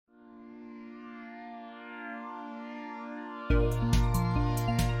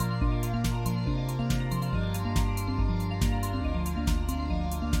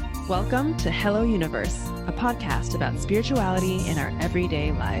Welcome to Hello Universe, a podcast about spirituality in our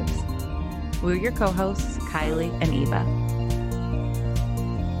everyday lives. We're your co-hosts, Kylie and Eva.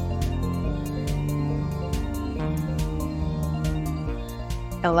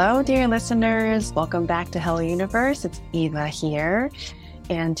 Hello, dear listeners. Welcome back to Hello Universe. It's Eva here.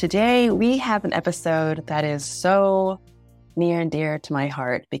 And today we have an episode that is so near and dear to my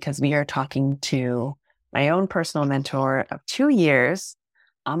heart because we are talking to my own personal mentor of 2 years,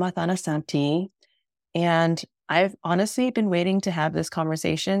 Amma Thanasanti. And I've honestly been waiting to have this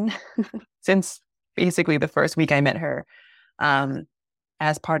conversation since basically the first week I met her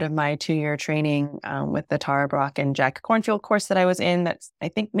as part of my 2-year training with the Tara Brock and Jack Cornfield course that I was in. That's, I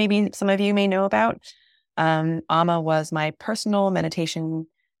think maybe some of you may know about. Amma was my personal meditation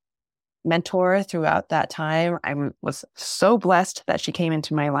mentor throughout that time. I was so blessed that she came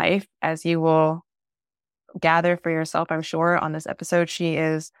into my life. As you will gather for yourself, I'm sure, on this episode, she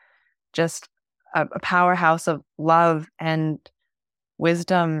is just a powerhouse of love and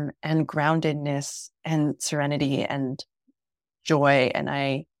wisdom and groundedness and serenity and joy. And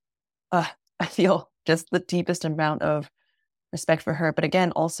I feel just the deepest amount of respect for her. But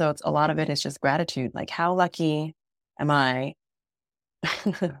again, also, a lot of it is just gratitude. Like, how lucky am I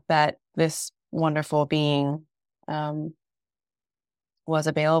that this wonderful being was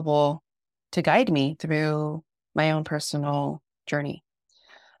available to guide me through my own personal journey.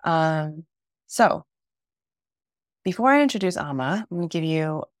 So before I introduce Amma, I'm going to give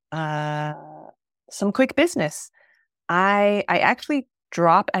you some quick business. I actually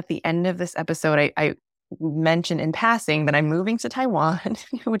drop at the end of this episode. I mentioned in passing that I'm moving to Taiwan,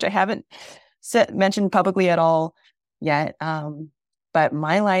 which I haven't mentioned publicly at all yet. But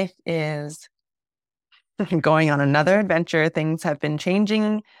my life is going on another adventure. Things have been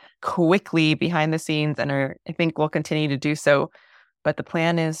changing quickly behind the scenes and I think will continue to do so. But the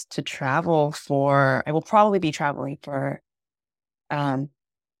plan is to travel I will probably be traveling for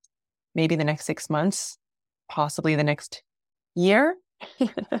maybe the next 6 months, possibly the next year.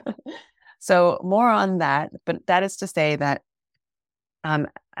 So more on that, but that is to say that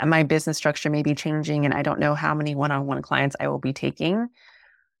my business structure may be changing and I don't know how many one-on-one clients I will be taking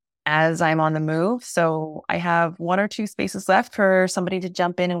as I'm on the move. So I have 1 or 2 spaces left for somebody to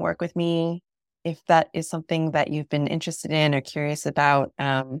jump in and work with me. If that is something that you've been interested in or curious about,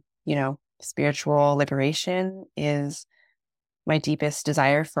 spiritual liberation is my deepest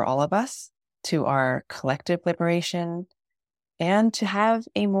desire for all of us, to our collective liberation, and to have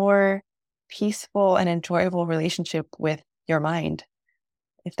a more peaceful and enjoyable relationship with your mind.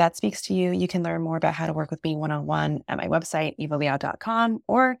 If that speaks to you, you can learn more about how to work with me one-on-one at my website, evaliao.com,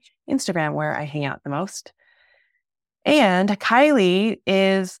 or Instagram, where I hang out the most. And Kylie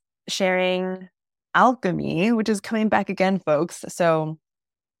is sharing alchemy, which is coming back again, folks. So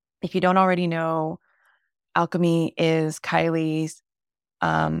if you don't already know, alchemy is Kylie's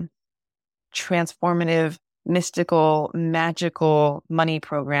transformative, mystical, magical money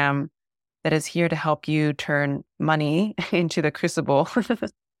program that is here to help you turn money into the crucible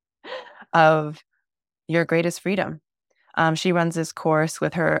of your greatest freedom. She runs this course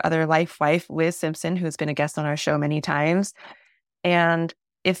with her other life wife, Liz Simpson, who's been a guest on our show many times. And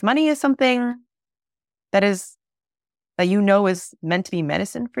if money is something that is meant to be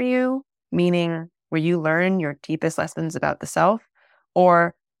medicine for you, meaning where you learn your deepest lessons about the self,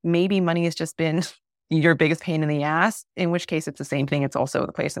 or maybe money has just been your biggest pain in the ass, in which case it's the same thing. It's also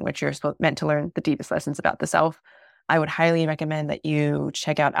the place in which you're meant to learn the deepest lessons about the self. I would highly recommend that you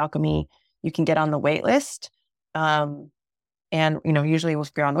check out alchemy. You can get on the wait list. And, usually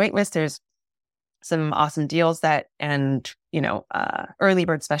if you're on the wait list, there's some awesome deals early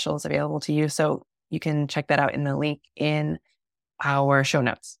bird specials available to you. So you can check that out in the link in our show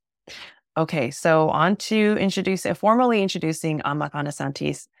notes. Okay, so on to formally introducing Amma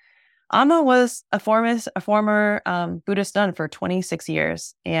Thanasanti. Amma was a former Buddhist nun for 26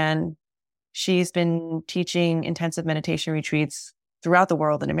 years, and she's been teaching intensive meditation retreats throughout the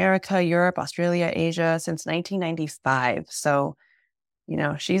world in America, Europe, Australia, Asia since 1995. So,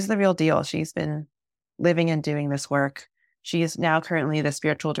 she's the real deal. She's been living and doing this work. She is now currently the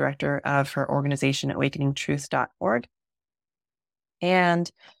spiritual director of her organization, awakeningtruth.org. And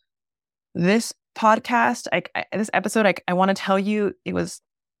this podcast, this episode, I want to tell you, it was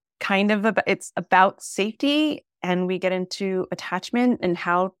it's about safety, and we get into attachment and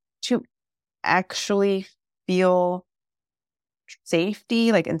how to actually feel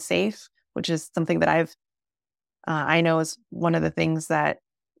safety, and safe, which is something that I know is one of the things that,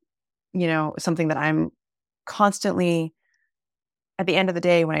 something that I'm constantly at the end of the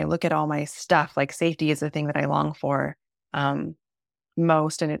day, when I look at all my stuff, like safety is the thing that I long for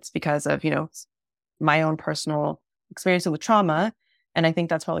most. And it's because of, my own personal experience with trauma. And I think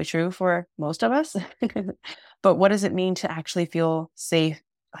that's probably true for most of us. But what does it mean to actually feel safe,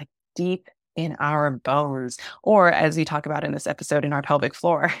 like deep in our bones, or as we talk about in this episode, in our pelvic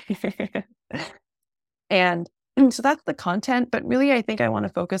floor? And so that's the content. But really, I think I want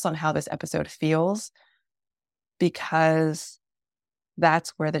to focus on how this episode feels, because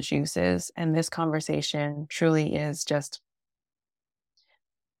that's where the juice is. And this conversation truly is just,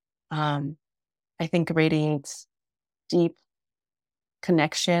 I think, radiates deep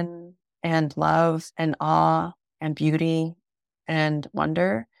connection and love and awe and beauty and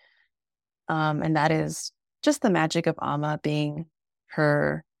wonder. And that is just the magic of Amma being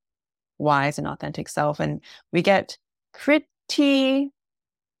her wise and authentic self. And we get pretty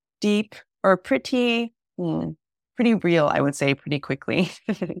deep, or pretty real, I would say, pretty quickly.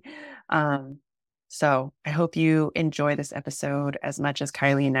 um, so I hope you enjoy this episode as much as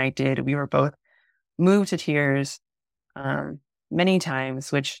Kylie and I did. We were both moved to tears many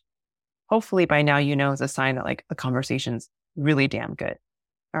times, which hopefully by now is a sign that like the conversation's really damn good.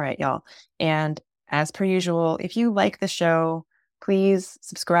 All right, y'all. And as per usual, if you like the show, please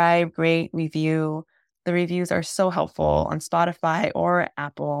subscribe, rate, review. The reviews are so helpful on Spotify or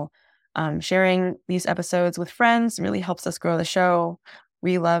Apple. Sharing these episodes with friends really helps us grow the show.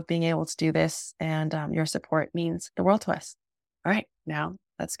 We love being able to do this, and your support means the world to us. All right, now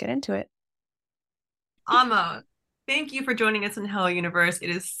let's get into it. Amma, thank you for joining us in Hello Universe. It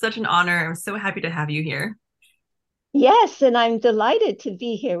is such an honor. I'm so happy to have you here. Yes, and I'm delighted to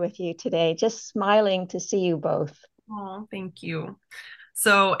be here with you today, just smiling to see you both. Oh, thank you.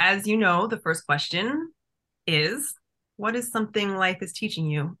 So, as you know, the first question is, what is something life is teaching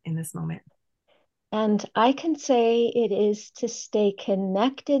you in this moment? And I can say it is to stay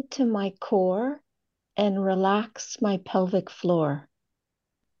connected to my core and relax my pelvic floor.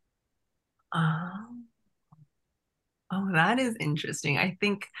 Um, oh, that is interesting. I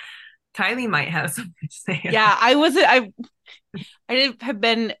think Kylie might have something to say Yeah, about. I wasn't. I did have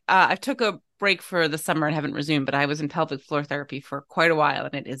been. I took a break for the summer and haven't resumed, but I was in pelvic floor therapy for quite a while,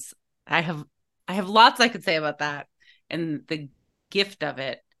 and it is. I have lots I could say about that and the gift of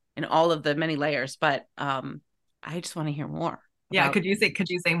it and all of the many layers. But I just want to hear more Yeah, about. could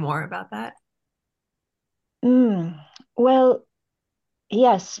you say more about that? Mm. Well,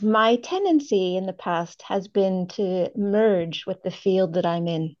 yes, my tendency in the past has been to merge with the field that I'm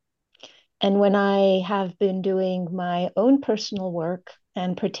in. And when I have been doing my own personal work,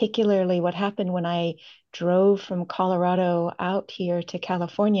 and particularly what happened when I drove from Colorado out here to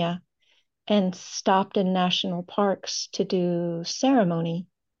California and stopped in national parks to do ceremony,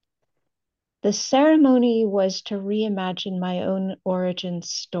 the ceremony was to reimagine my own origin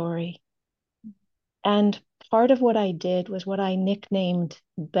story. And part of what I did was what I nicknamed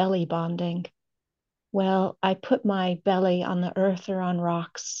belly bonding. Well, I put my belly on the earth or on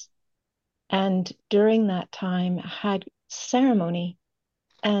rocks. And during that time, I had ceremony.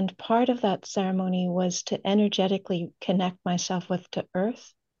 And part of that ceremony was to energetically connect myself with the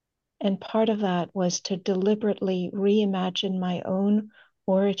earth. And part of that was to deliberately reimagine my own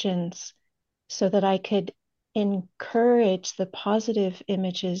origins so that I could encourage the positive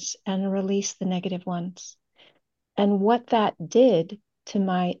images and release the negative ones. And what that did, to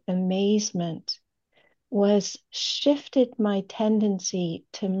my amazement, was shifted my tendency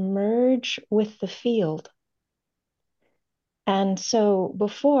to merge with the field. And so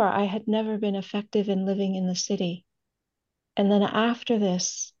before, I had never been effective in living in the city. And then after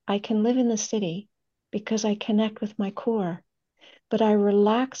this, I can live in the city because I connect with my core. But I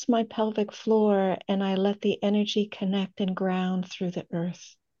relax my pelvic floor and I let the energy connect and ground through the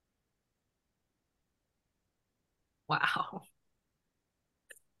earth. Wow.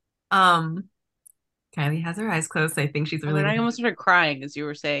 Um, Kylie has her eyes closed. I think she's I really mean, I looking. almost started crying as you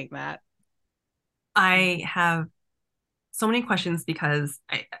were saying that. I have so many questions because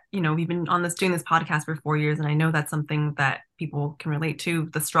we've been on this doing this podcast for 4 years, and I know that's something that people can relate to.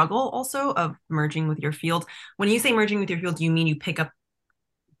 The struggle also of merging with your field. When you say merging with your field, do you mean you pick up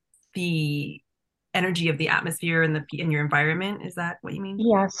the energy of the atmosphere and the in your environment? Is that what you mean?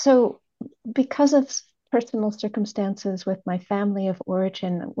 Yeah, so because of personal circumstances with my family of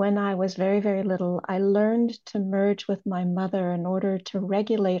origin, when I was very, very little, I learned to merge with my mother in order to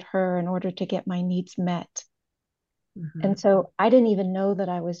regulate her, in order to get my needs met. Mm-hmm. And so I didn't even know that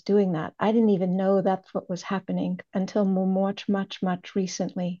I was doing that. I didn't even know that's what was happening until much, much, much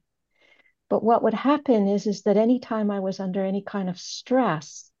recently. But what would happen is that anytime I was under any kind of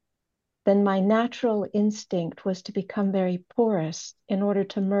stress, then my natural instinct was to become very porous in order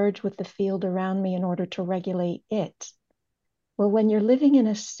to merge with the field around me in order to regulate it. Well, when you're living in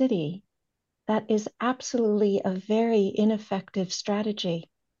a city, that is absolutely a very ineffective strategy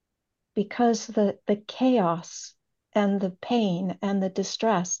because the chaos and the pain and the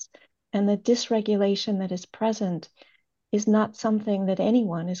distress and the dysregulation that is present is not something that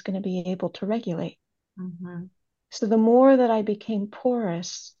anyone is going to be able to regulate. Mm-hmm. So the more that I became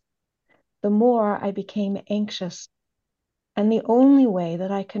porous, the more I became anxious. And the only way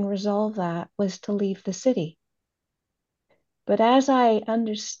that I can resolve that was to leave the city. But as I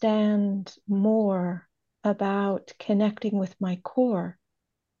understand more about connecting with my core,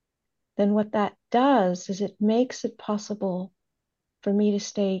 then what that does is it makes it possible for me to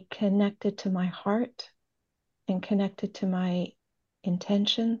stay connected to my heart and connected to my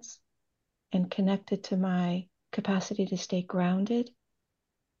intentions and connected to my capacity to stay grounded.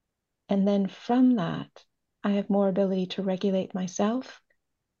 And then from that, I have more ability to regulate myself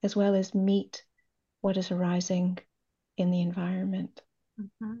as well as meet what is arising in the environment.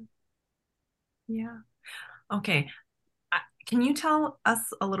 Mm-hmm. Yeah. Okay. Can you tell us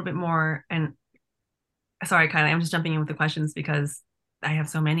a little bit more? And sorry, Kylie, I'm just jumping in with the questions because I have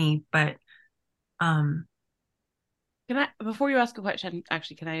so many, but um, Can I, before you ask a question,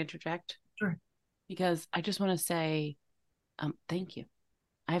 actually, can I interject? sure. Because I just want to say thank you.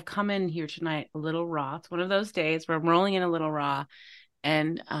 I've come in here tonight a little raw. It's one of those days where I'm rolling in a little raw,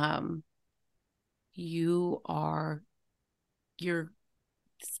 and you're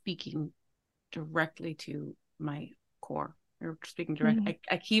speaking directly to my core. You're speaking direct.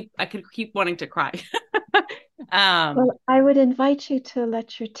 Mm. I could keep wanting to cry. Well, I would invite you to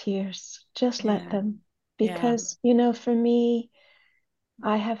let your tears, just let Yeah, them. yeah. Because, for me,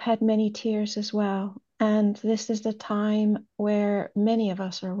 I have had many tears as well. And this is the time where many of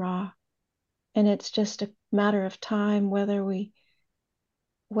us are raw. And it's just a matter of time whether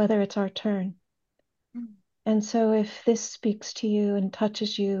it's our turn. Mm. And so if this speaks to you and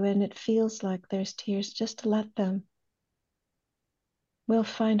touches you and it feels like there's tears, just let them. We'll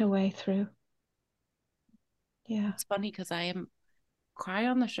find a way through. Yeah. It's funny because I am cry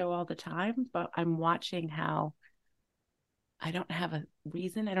on the show all the time, but I'm watching how I don't have a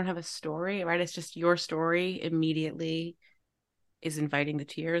reason. I don't have a story, right? It's just your story immediately is inviting the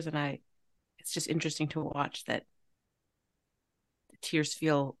tears. And it's just interesting to watch that the tears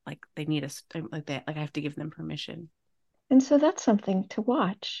feel like they need us, like that, like I have to give them permission. And so that's something to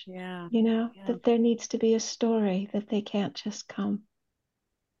watch, Yeah. Yeah. that there needs to be a story, that they can't just come.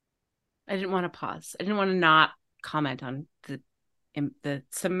 I didn't want to pause. I didn't want to not comment on the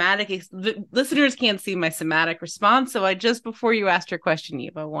somatic. The listeners can't see my somatic response, so I just before you asked your question,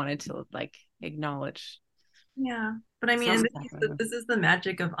 Eve, I wanted to like acknowledge. Yeah. But I mean, and Something's happening. this is the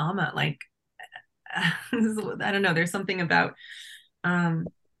magic of Amma. Like, I don't know. There's something about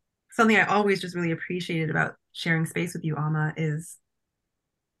something I always just really appreciated about sharing space with you, Amma, is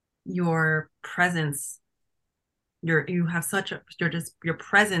your presence. You have such a your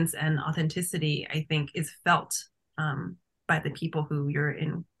presence and authenticity, I think, is felt by the people who you're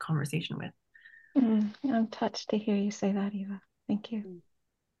in conversation with. I'm touched to hear you say that, Eva. Thank you.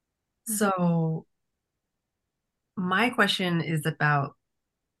 So my question is about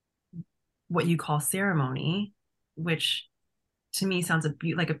what you call ceremony, which to me sounds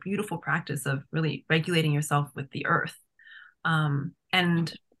like a beautiful practice of really regulating yourself with the earth.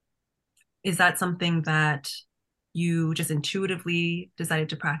 And is that something that you just intuitively decided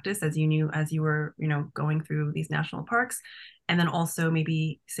to practice as you knew as you were, going through these national parks? And then also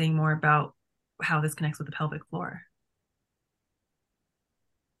maybe saying more about how this connects with the pelvic floor.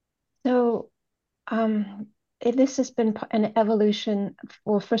 So, this has been an evolution.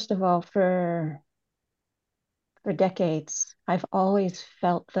 Well, first of all, for decades, I've always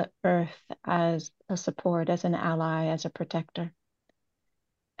felt the earth as a support, as an ally, as a protector.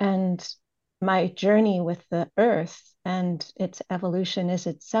 And my journey with the earth and its evolution is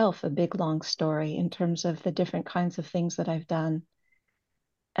itself a big, long story in terms of the different kinds of things that I've done.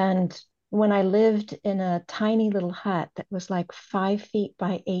 And when I lived in a tiny little hut that was like 5 feet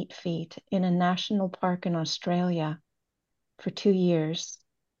by 8 feet in a national park in Australia for 2 years,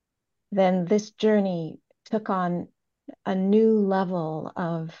 then this journey took on a new level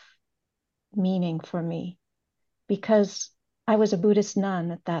of meaning for me because I was a Buddhist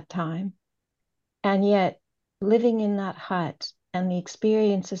nun at that time. And yet, living in that hut and the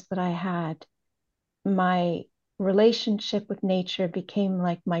experiences that I had, my relationship with nature became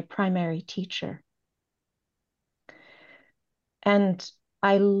like my primary teacher. And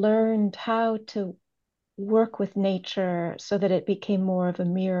I learned how to work with nature so that it became more of a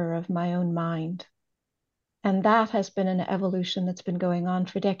mirror of my own mind. And that has been an evolution that's been going on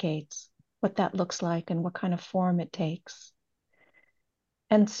for decades, what that looks like and what kind of form it takes.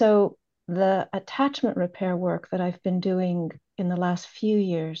 And so the attachment repair work that I've been doing in the last few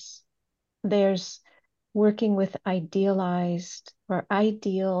years, there's working with idealized or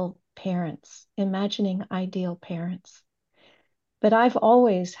ideal parents, imagining ideal parents. But I've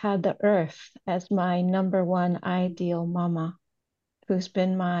always had the earth as my number one ideal mama, who's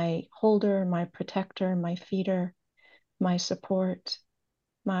been my holder, my protector, my feeder, my support,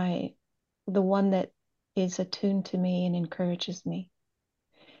 the one that is attuned to me and encourages me.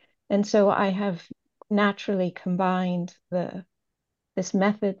 And so I have naturally combined this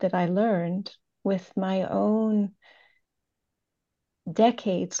method that I learned with my own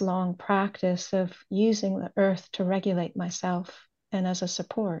decades-long practice of using the earth to regulate myself and as a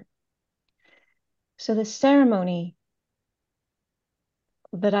support. So the ceremony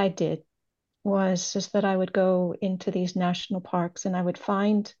that I did was just that I would go into these national parks and I would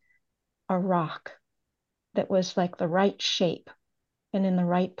find a rock that was like the right shape and in the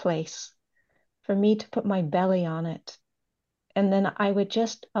right place for me to put my belly on it. And then I would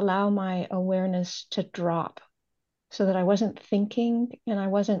just allow my awareness to drop so that I wasn't thinking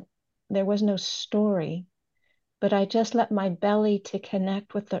and there was no story, but I just let my belly to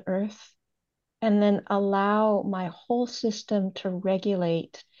connect with the earth and then allow my whole system to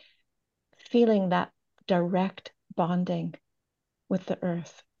regulate, feeling that direct bonding with the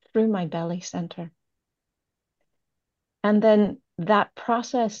earth through my belly center. And then that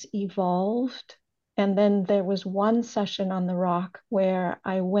process evolved. And then there was one session on the rock where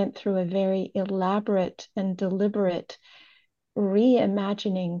I went through a very elaborate and deliberate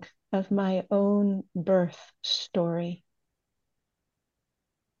reimagining of my own birth story,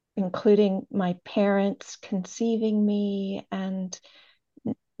 including my parents conceiving me and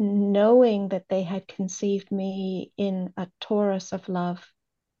knowing that they had conceived me in a torus of love.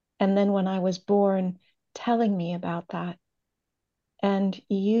 And then when I was born, telling me about that and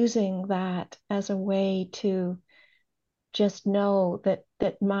using that as a way to just know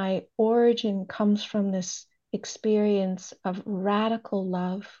that my origin comes from this experience of radical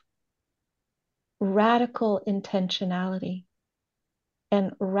love, radical intentionality,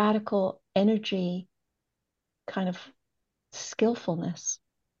 and radical energy kind of skillfulness.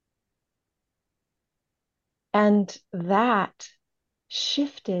 And that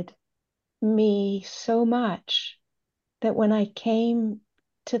shifted me so much that when I came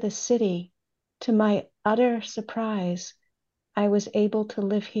to the city, to my utter surprise, I was able to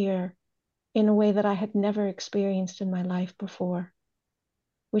live here in a way that I had never experienced in my life before,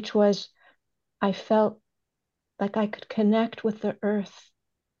 which was I felt like I could connect with the earth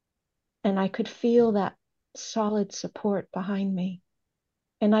and I could feel that solid support behind me.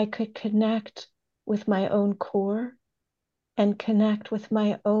 And I could connect with my own core and connect with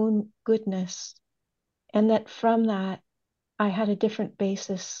my own goodness. And that from that, I had a different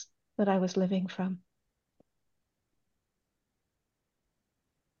basis that I was living from.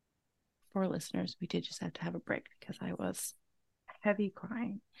 For listeners, we did just have to have a break because I was heavy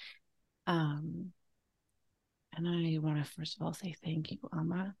crying. And I want to first of all say thank you,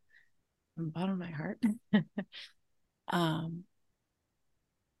 Amma, from the bottom of my heart.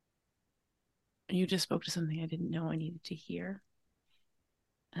 You just spoke to something I didn't know I needed to hear.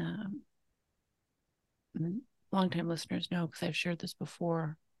 Longtime listeners know because I've shared this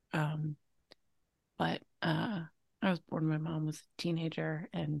before. But I was born when my mom was a teenager,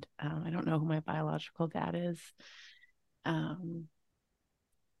 and I don't know who my biological dad is. And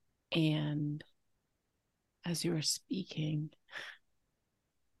as you were speaking,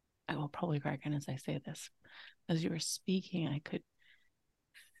 I will probably cry again as I say this. As you were speaking, I could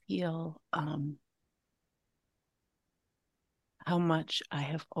feel how much I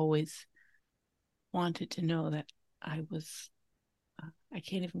have always wanted to know that I was, I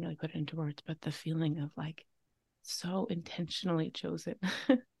can't even really put it into words, but the feeling of like so intentionally chosen,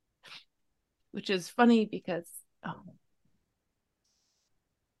 which is funny because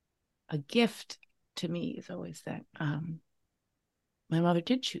a gift to me is always that my mother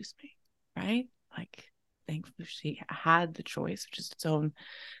did choose me, right? Like, thankfully she had the choice, which is its own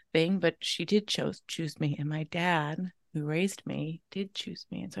thing, but she did choose me. And my dad, who raised me, did choose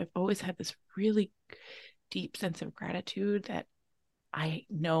me. And so I've always had this really deep sense of gratitude that I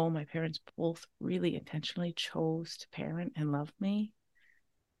know my parents both really intentionally chose to parent and love me.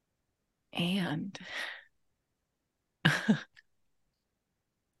 And there's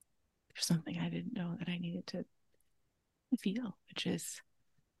something I didn't know that I needed to feel, which is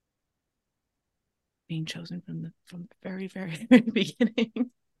being chosen from the very, very, very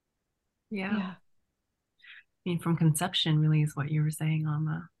beginning. Yeah. I mean, from conception really is what you were saying,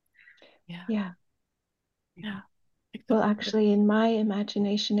 Amma. Yeah. Like Well, actually, in my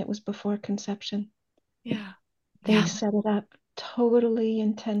imagination, it was before conception. They set it up totally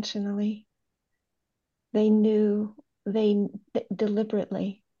intentionally. They knew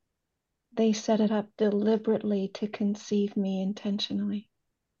deliberately. They set it up deliberately to conceive me intentionally.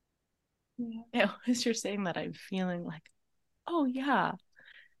 Yeah, as you're saying that, I'm feeling like, oh yeah,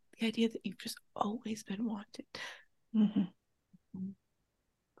 the idea that you've just always been wanted. Mm-hmm.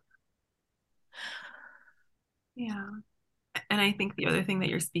 Yeah. And I think the other thing that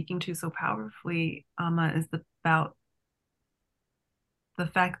you're speaking to so powerfully, Amma, is about the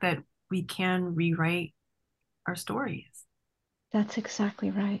fact that we can rewrite our stories. That's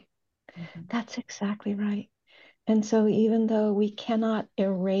exactly right. Mm-hmm. That's exactly right. And so even though we cannot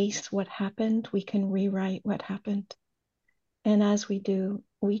erase what happened, we can rewrite what happened. And as we do,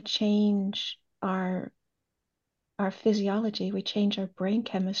 we change our physiology, we change our brain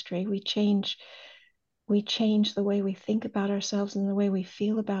chemistry, we change the way we think about ourselves and the way we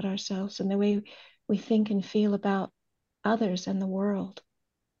feel about ourselves and the way we think and feel about others and the world.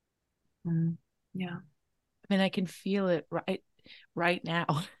 Mm. Yeah. I mean, I can feel it right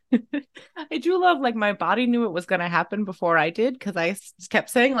now. I do love, like, my body knew it was going to happen before I did, because I kept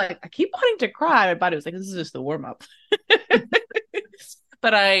saying, like, I keep wanting to cry. My body was like, this is just the warm up.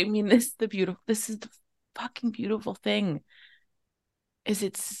 But I mean, this is the fucking beautiful thing, is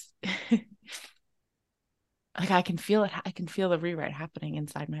it's like, I can feel it. I can feel the rewrite happening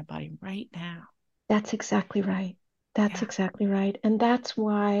inside my body right now. That's exactly right. That's exactly right. And that's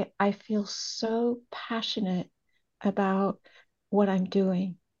why I feel so passionate about what I'm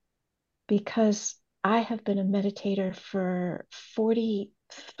doing, because I have been a meditator for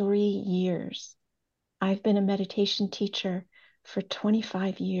 43 years. I've been a meditation teacher for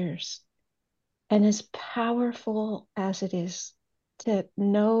 25 years. And as powerful as it is to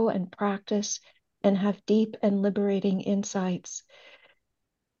know and practice and have deep and liberating insights,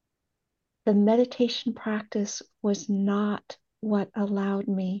 the meditation practice was not what allowed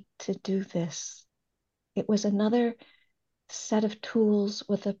me to do this. It was another set of tools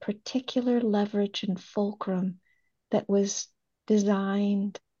with a particular leverage and fulcrum that was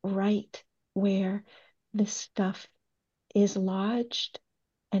designed right where this stuff is lodged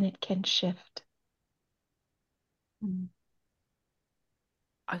and it can shift.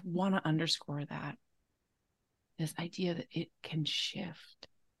 I want to underscore that, this idea that it can shift.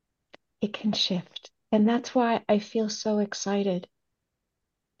 It can shift. And that's why I feel so excited,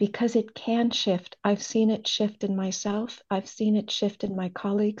 because it can shift. I've seen it shift in myself. I've seen it shift in my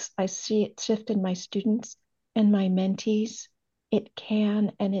colleagues. I see it shift in my students and my mentees. It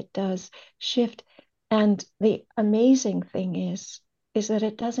can and it does shift. And the amazing thing is that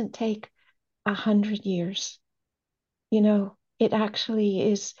it doesn't take 100 years. It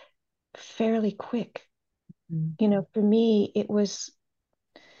actually is fairly quick. For me, it was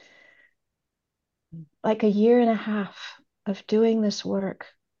like a year and a half of doing this work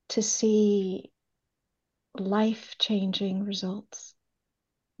to see life-changing results.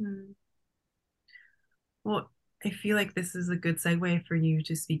 Well, I feel like this is a good segue for you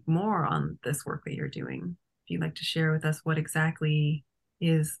to speak more on this work that you're doing. If you'd like to share with us what exactly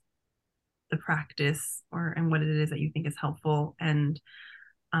is the practice, and what it is that you think is helpful, and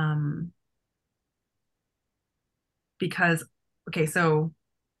because okay, so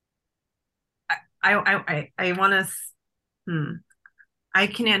I want to I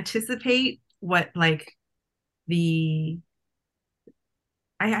can anticipate what, like, I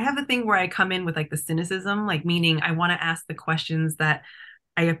have the thing where I come in with, like, the cynicism, like, meaning I want to ask the questions that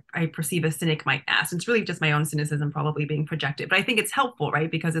I perceive a cynic might ask. It's really just my own cynicism probably being projected, but I think it's helpful, right?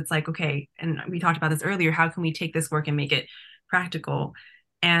 Because it's like, okay, and we talked about this earlier, how can we take this work and make it practical?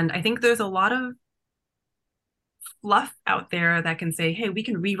 And I think there's a lot of fluff out there that can say, hey, we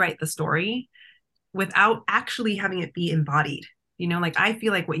can rewrite the story without actually having it be embodied. Like, I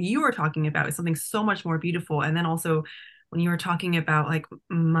feel like what you were talking about is something so much more beautiful. And then also, when you were talking about, like,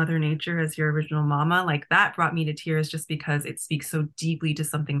 Mother Nature as your original mama, like, that brought me to tears, just because it speaks so deeply to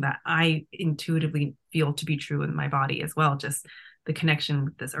something that I intuitively feel to be true in my body as well, just the connection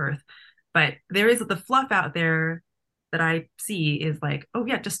with this earth. But there is the fluff out there that I see is like, oh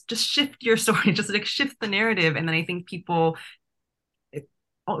yeah, just shift your story, just like shift the narrative. And then I think people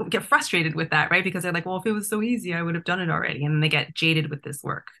get frustrated with that, right? Because they're like, well, if it was so easy, I would have done it already. And then they get jaded with this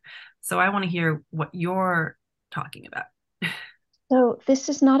work. So I want to hear what you're talking about. So this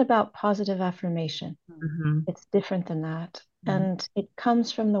is not about positive affirmation. Mm-hmm. It's different than that. Mm-hmm. And it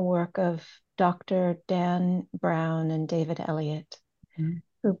comes from the work of Dr. Dan Brown and David Elliott,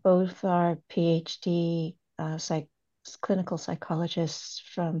 who both are PhD clinical psychologists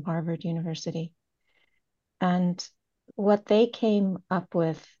from Harvard University. And what they came up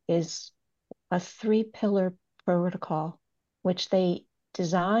with is a 3-pillar protocol, which they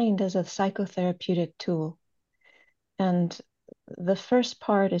designed as a psychotherapeutic tool. And the first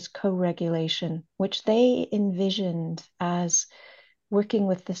part is co-regulation, which they envisioned as working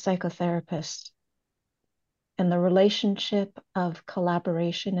with the psychotherapist and the relationship of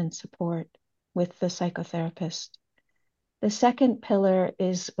collaboration and support with the psychotherapist. The second pillar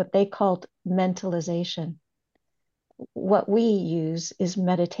is what they called mentalization. What we use is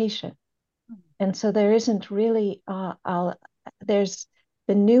meditation. And so there isn't really, there's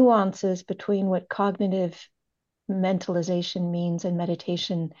the nuances between what cognitive mentalization means and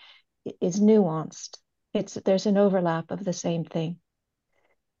meditation is nuanced. There's an overlap of the same thing.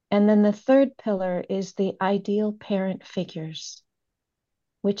 And then the third pillar is the ideal parent figures,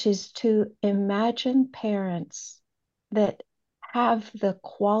 which is to imagine parents that have the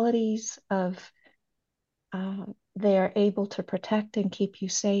qualities of they are able to protect and keep you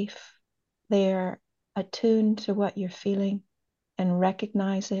safe. They're attuned to what you're feeling and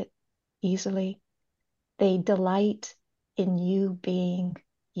recognize it easily. They delight in you being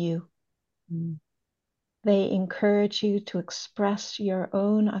you. Mm-hmm. They encourage you to express your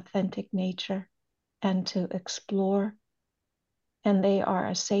own authentic nature and to explore. And they are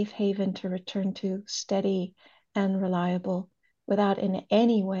a safe haven to return to, steady and reliable, without in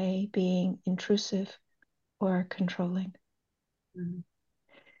any way being intrusive or controlling. Mm-hmm.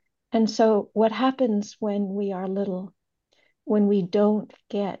 And so, what happens when we are little, when we don't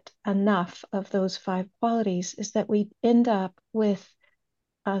get enough of those 5 qualities, is that we end up with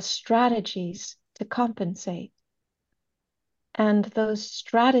strategies to compensate. And those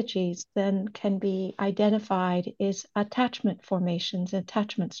strategies then can be identified as attachment formations,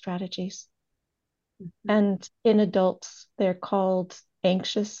 attachment strategies. Mm-hmm. And in adults, they're called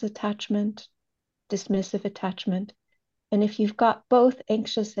anxious attachment, dismissive attachment. And if you've got both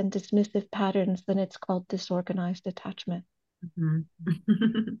anxious and dismissive patterns, then it's called disorganized attachment.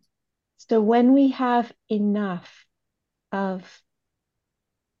 Mm-hmm. So when we have enough of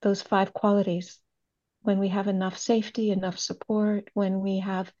those 5 qualities, when we have enough safety, enough support, when we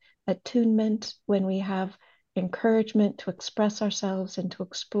have attunement, when we have encouragement to express ourselves and to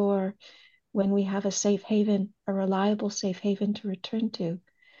explore, when we have a safe haven, a reliable safe haven to return to,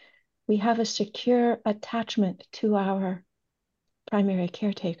 we have a secure attachment to our primary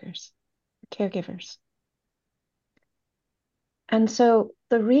caregivers. And so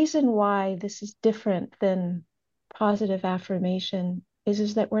the reason why this is different than positive affirmation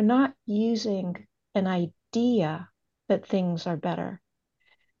is that we're not using an idea that things are better.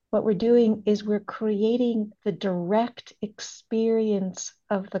 What we're doing is we're creating the direct experience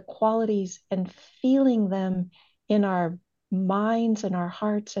of the qualities and feeling them in our minds and our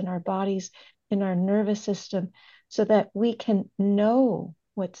hearts and our bodies, in our nervous system, so that we can know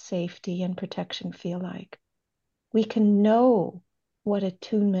what safety and protection feel like. We can know what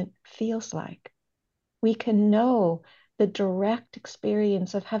attunement feels like. We can know the direct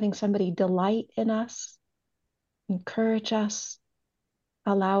experience of having somebody delight in us, encourage us,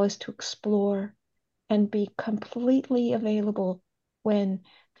 allow us to explore, and be completely available when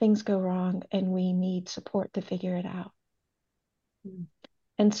things go wrong and we need support to figure it out. Mm.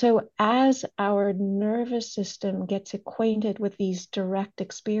 And so, as our nervous system gets acquainted with these direct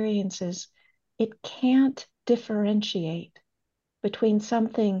experiences, it can't differentiate between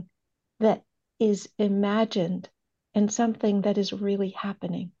something that is imagined and something that is really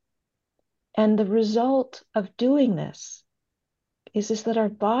happening. And the result of doing this is that our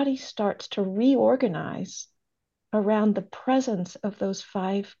body starts to reorganize around the presence of those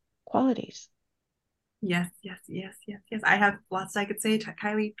 5 qualities. Yes, yes, yes, yes, yes. I have lots I could say.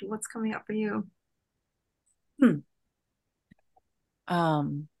 Kylie, what's coming up for you?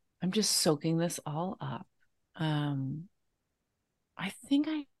 I'm just soaking this all up. I think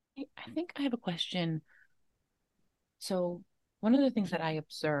I have a question. So one of the things that I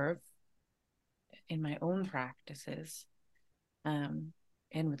observe in my own practices, and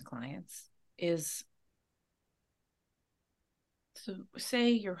with clients is, so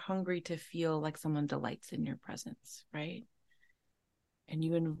say you're hungry to feel like someone delights in your presence, right? And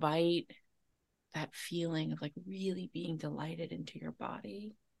you invite that feeling of like really being delighted into your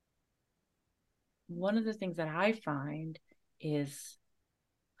body. One of the things that I find is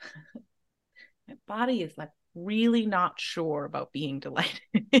my body is like really not sure about being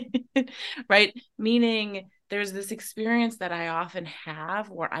delighted, right? Meaning there's this experience that I often have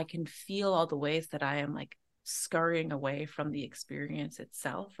where I can feel all the ways that I am like scurrying away from the experience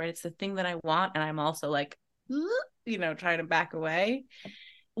itself, right? It's the thing that I want, and I'm also like, trying to back away,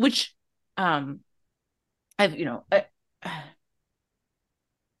 which I've,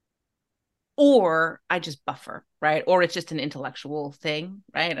 or I just buffer, right? Or it's just an intellectual thing,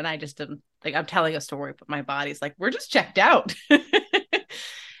 right? And I just am like, I'm telling a story, but my body's like, we're just checked out.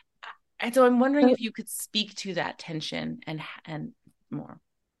 And so I'm wondering if you could speak to that tension and more.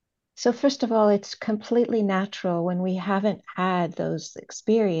 So first of all, it's completely natural when we haven't had those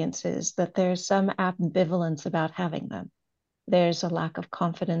experiences that there's some ambivalence about having them. There's a lack of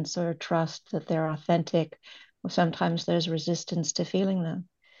confidence or trust that they're authentic, or sometimes there's resistance to feeling them.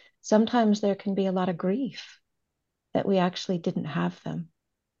 Sometimes there can be a lot of grief that we actually didn't have them.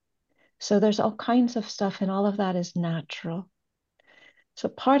 So there's all kinds of stuff, and all of that is natural. So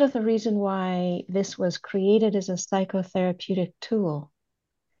part of the reason why this was created as a psychotherapeutic tool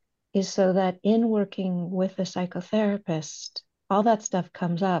is so that in working with a psychotherapist, all that stuff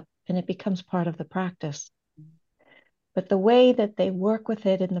comes up and it becomes part of the practice. But the way that they work with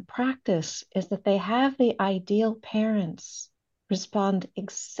it in the practice is that they have the ideal parents respond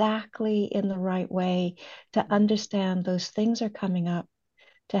exactly in the right way to understand those things are coming up,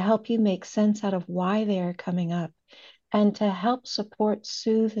 to help you make sense out of why they are coming up, and to help support,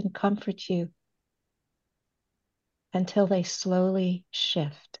 soothe, and comfort you until they slowly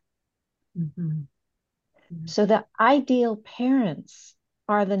shift. Mm-hmm. Mm-hmm. So the ideal parents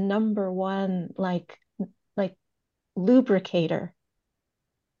are the number one, like lubricator.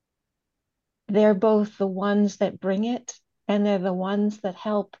 They're both the ones that bring it, and they're the ones that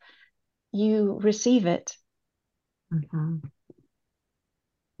help you receive it. Mm-hmm.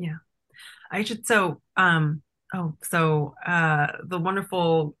 Yeah. I should the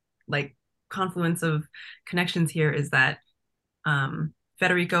wonderful like confluence of connections here is that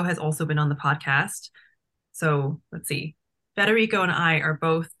Federico has also been on the podcast. So let's see. Federico and I are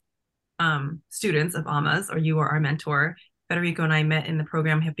both students of Amma's, or you are our mentor. Federico and I met in the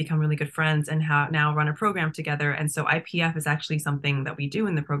program, have become really good friends, and now run a program together. And so IPF is actually something that we do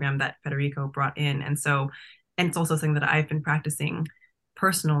in the program that Federico brought in. And it's also something that I've been practicing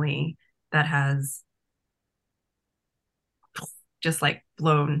personally that has just like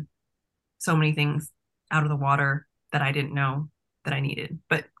blown so many things out of the water that I didn't know that I needed.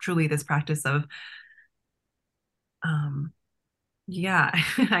 But truly this practice of, yeah,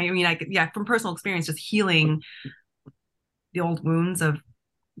 from personal experience, just healing the old wounds of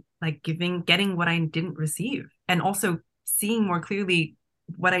like getting what I didn't receive, and also seeing more clearly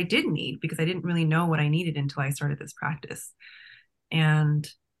what I did need, because I didn't really know what I needed until I started this practice. And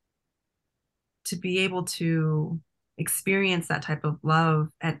to be able to experience that type of love,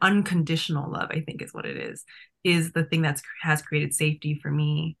 and unconditional love, I think is what it is the thing that has created safety for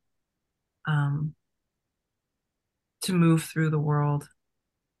me, to move through the world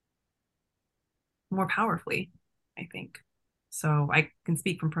more powerfully, I think. So I can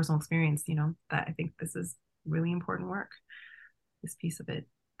speak from personal experience, that I think this is really important work, this piece of it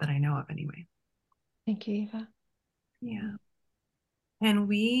that I know of anyway. Thank you, Eva. Yeah. And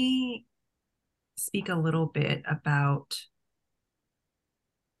we speak a little bit about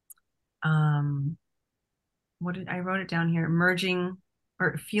I wrote it down here, merging,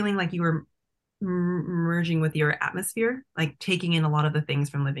 or feeling like you were merging with your atmosphere, like taking in a lot of the things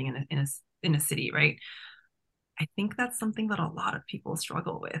from living in a city, right? I think that's something that a lot of people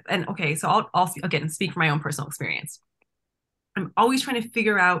struggle with. And okay, so I'll again speak from my own personal experience. I'm always trying to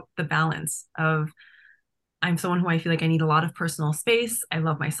figure out the balance of, I'm someone who I feel like I need a lot of personal space. I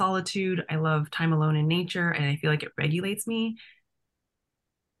love my solitude. I love time alone in nature, and I feel like it regulates me.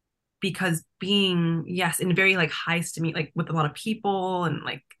 Because being, yes, in very like high like with a lot of people, and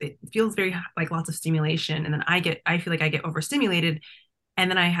like it feels very like lots of stimulation, and then I feel like I get overstimulated, and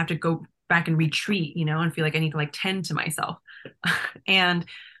then I have to go back and retreat, and feel like I need to like tend to myself.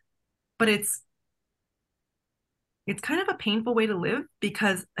 But it's kind of a painful way to live,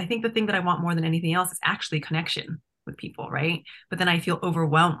 because I think the thing that I want more than anything else is actually connection with people, right? But then I feel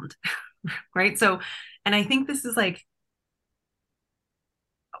overwhelmed, right? So, and I think this is like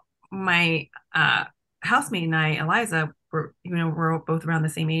my housemate and I, Eliza, we're both around the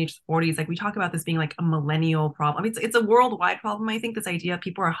same age, 40s. Like we talk about this being like a millennial problem. I mean, it's a worldwide problem. I think this idea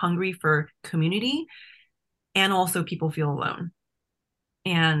people are hungry for community, and also people feel alone.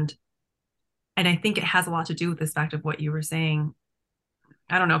 And I think it has a lot to do with this fact of what you were saying.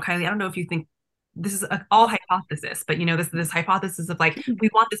 I don't know, Kylie, I don't know if you think this is all hypothesis, but this hypothesis of like, we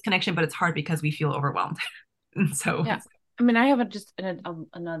want this connection, but it's hard because we feel overwhelmed. And so, Yeah. I mean, I have just an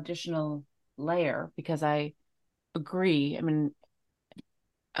additional layer because I agree. I mean,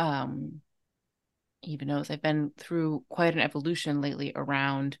 um, even knows I've been through quite an evolution lately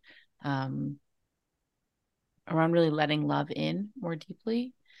um, around really letting love in more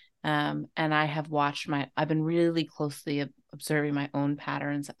deeply. And I've been really closely observing my own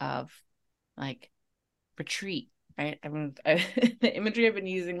patterns of like retreat, right? The imagery I've been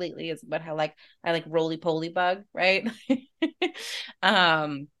using lately is about how like I like roly poly bug, right?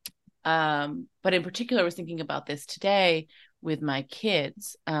 um, but in particular, I was thinking about this today with my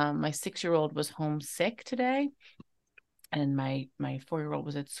kids. My 6-year-old was homesick today, and my 4-year-old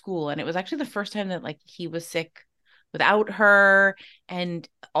was at school, and it was actually the first time that like he was sick without her. And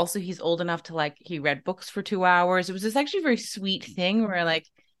also he's old enough to like he read books for 2 hours. It was this actually very sweet thing where like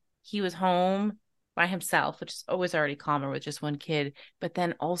he was home by himself, which is always already calmer with just one kid, but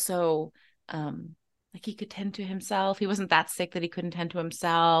then also like he could tend to himself. He wasn't that sick that he couldn't tend to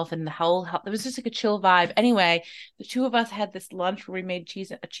himself, and the whole it was just like a chill vibe. Anyway, the two of us had this lunch where we made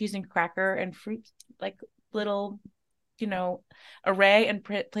a cheese and cracker and fruit, like little, array, and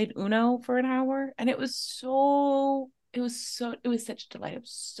played Uno for an hour. And it was such a delight. It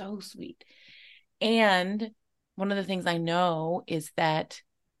was so sweet. And one of the things I know is that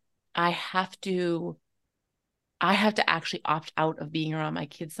I have to, I have to actually opt out of being around my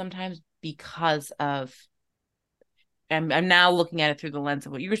kids sometimes because of, I'm now looking at it through the lens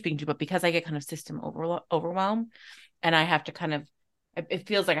of what you were speaking to, but because I get kind of system overwhelm, and I have to kind of, it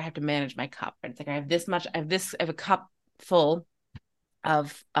feels like I have to manage my cup. It's like I have this much, I have a cup full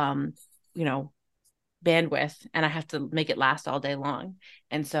of bandwidth, and I have to make it last all day long.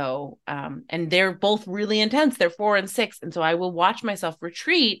 And so and they're both really intense. They're 4 and 6. And so I will watch myself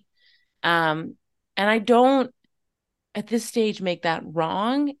retreat. And I don't at this stage make that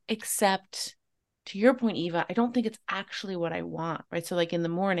wrong, except to your point, Eva, I don't think it's actually what I want, right? So like in the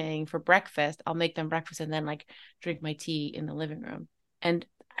morning for breakfast, I'll make them breakfast and then like drink my tea in the living room. And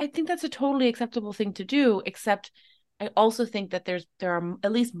I think that's a totally acceptable thing to do, except I also think that there are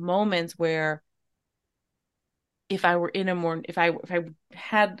at least moments where if I were in a more if I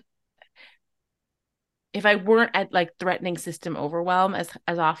weren't at like threatening system overwhelm as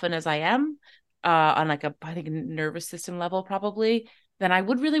often as I am, on like a I think nervous system level probably, then I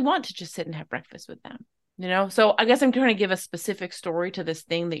would really want to just sit and have breakfast with them. So I guess I'm trying to give a specific story to this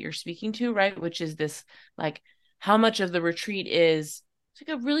thing that you're speaking to, right? Which is this like how much of the retreat is it's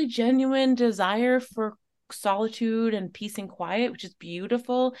like a really genuine desire for solitude and peace and quiet, which is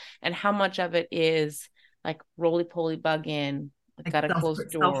beautiful, and how much of it is like roly poly bug in, like gotta close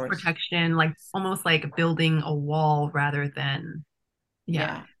self doors. protection, like almost like building a wall rather than, yeah.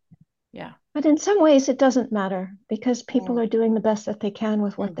 Yeah. Yeah. But in some ways, it doesn't matter because people Mm, are doing the best that they can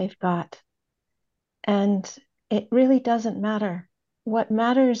with what mm, they've got. And it really doesn't matter. What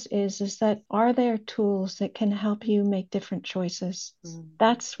matters is that are there tools that can help you make different choices? mm,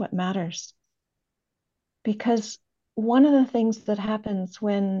 That's what matters. Because one of the things that happens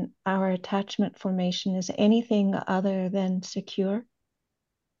when our attachment formation is anything other than secure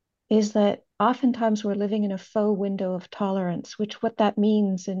is that oftentimes we're living in a faux window of tolerance, which what that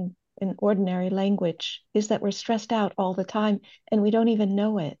means in ordinary language is that we're stressed out all the time and we don't even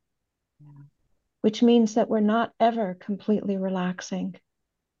know it, yeah. which means that we're not ever completely relaxing.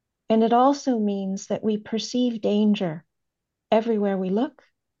 And it also means that we perceive danger everywhere we look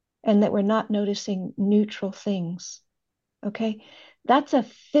and that we're not noticing neutral things. Okay. That's a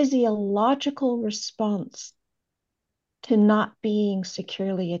physiological response to not being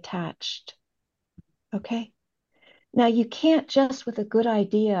securely attached. Okay. Now, you can't just with a good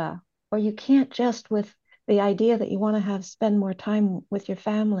idea, or you can't just with the idea that you want to have spend more time with your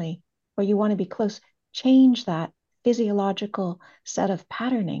family, or you want to be close, change that physiological set of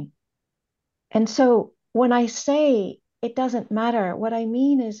patterning. And so when I say it doesn't matter, what I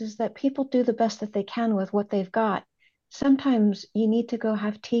mean is that people do the best that they can with what they've got. Sometimes you need to go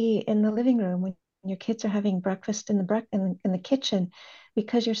have tea in the living room when your kids are having breakfast in the kitchen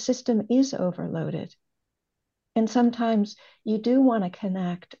because your system is overloaded. And sometimes you do want to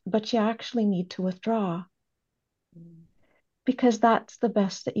connect, but you actually need to withdraw Mm, because that's the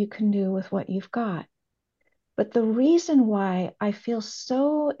best that you can do with what you've got. But the reason why I feel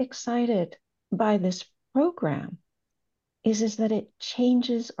so excited by this program is that it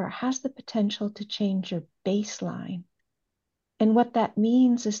changes or has the potential to change your baseline. And what that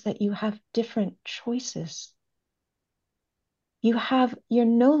means is that you have different choices. You're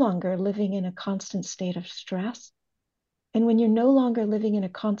no longer living in a constant state of stress. And when you're no longer living in a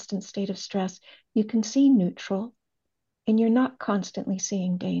constant state of stress, you can see neutral and you're not constantly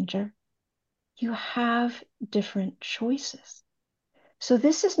seeing danger. you have different choices. So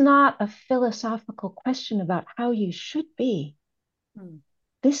this is not a philosophical question about how you should be.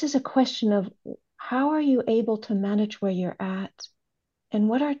 This is a question of how are you able to manage where you're at, and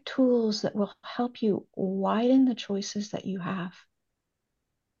what are tools that will help you widen the choices that you have.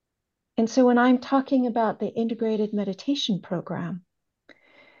 And so when I'm talking about the integrated meditation program,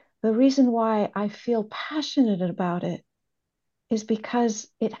 the reason why I feel passionate about it is because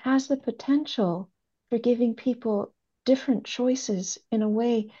it has the potential for giving people different choices in a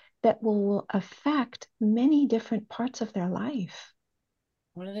way that will affect many different parts of their life.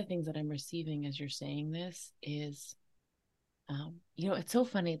 One of the things that I'm receiving as you're saying this is, it's so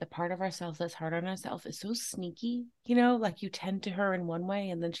funny. The part of ourselves that's hard on ourselves is so sneaky, like you tend to her in one way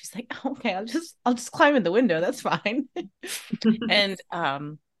and then she's like, okay, I'll just climb in the window. That's fine. and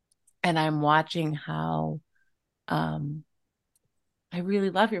I'm watching how, I really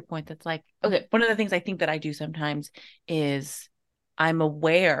love your point. That's like, okay, one of the things I think that I do sometimes is I'm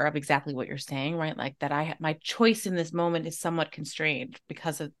aware of exactly what you're saying, right? Like that my choice in this moment is somewhat constrained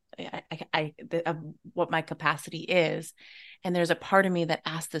because of of what my capacity is. And there's a part of me that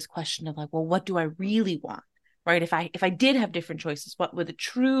asks this question of like, well, what do I really want? Right? If I did have different choices, what would the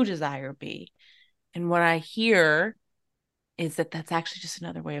true desire be? And what I hear is that that's actually just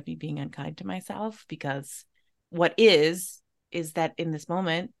another way of me being unkind to myself, because what is that in this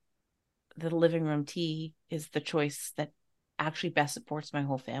moment, the living room tea is the choice that actually best supports my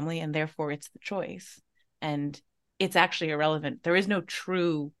whole family. And therefore it's the choice. And it's actually irrelevant. There is no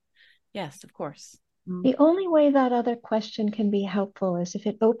true, yes, of course. The only way that other question can be helpful is if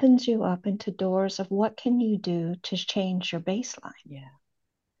it opens you up into doors of what can you do to change your baseline. Yeah.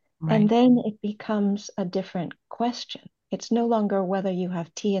 Right. And then it becomes a different question. It's no longer whether you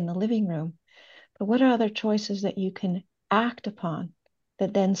have tea in the living room, but what are other choices that you can act upon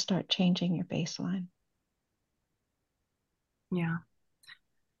that then start changing your baseline? Yeah.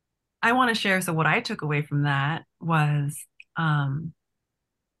 I want to share. So what I took away from that was,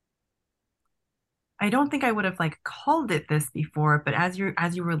 I don't think I would have like called it this before, but as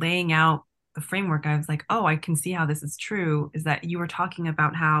you were laying out the framework, I was like, oh, I can see how this is true. Is that you were talking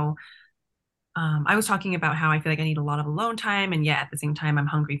about how I was talking about how I feel like I need a lot of alone time, and yet at the same time I'm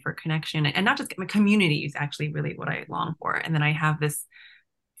hungry for connection, and not just community is actually really what I long for. And then I have this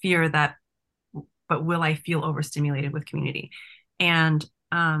fear that, but will I feel overstimulated with community? And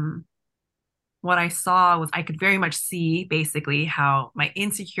what I saw was I could very much see basically how my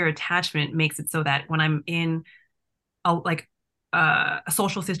insecure attachment makes it so that when I'm in a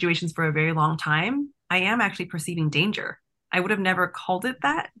social situations for a very long time, I am actually perceiving danger. I would have never called it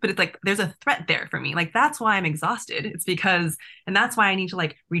that, but it's like there's a threat there for me. Like that's why I'm exhausted. It's because, and that's why I need to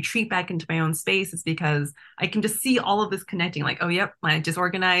like retreat back into my own space. It's because I can just see all of this connecting, like, oh, yep, my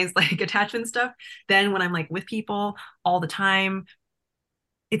disorganized like attachment stuff. Then when I'm like with people all the time,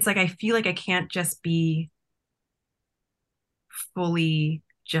 it's like I feel like I can't just be fully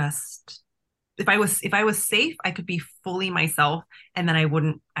just if I was safe, I could be fully myself, and then I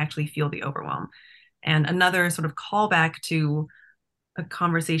wouldn't actually feel the overwhelm. And another sort of callback to a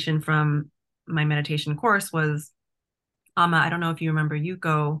conversation from my meditation course was Amma. I don't know if you remember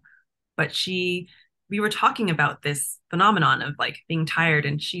Yuko, but we were talking about this phenomenon of like being tired,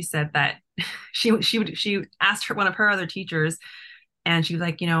 and she said that she asked one of her other teachers, and she was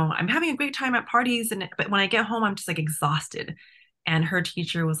like, I'm having a great time at parties, but when I get home, I'm just like exhausted. And her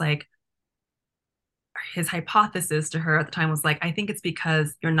teacher was like, his hypothesis to her at the time was like, I think it's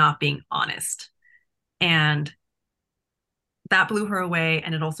because you're not being honest. And that blew her away.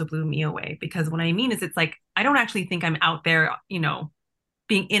 And it also blew me away, because what I mean is it's like, I don't actually think I'm out there,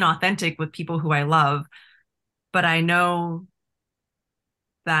 being inauthentic with people who I love, but I know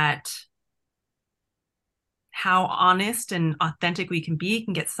that how honest and authentic we can be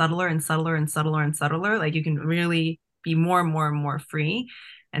can get subtler and subtler and subtler and subtler. Like you can really be more and more and more free.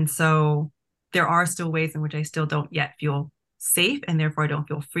 And so there are still ways in which I still don't yet feel safe, and therefore I don't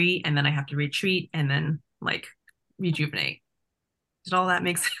feel free. And then I have to retreat and then like rejuvenate. Did all of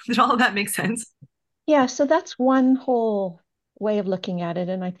that make sense? Yeah, so that's one whole way of looking at it.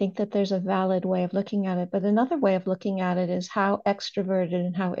 And I think that there's a valid way of looking at it. But another way of looking at it is how extroverted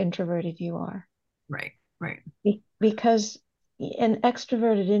and how introverted you are. Right, right. Because an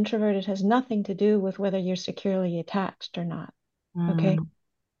extroverted, introverted has nothing to do with whether you're securely attached or not. Okay.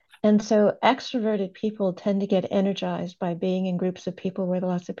 And so extroverted people tend to get energized by being in groups of people where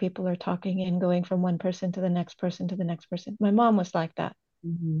lots of people are talking and going from one person to the next person to the next person. My mom was like that.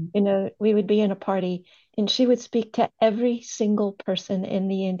 We would be in a party and she would speak to every single person in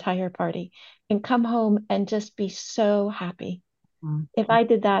the entire party and come home and just be so happy. Mm. If I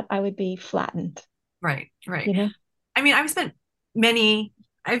did that, I would be flattened, Right, right. you know? I mean, I've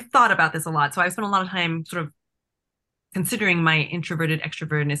thought about this a lot. So I've spent a lot of time sort of considering my introverted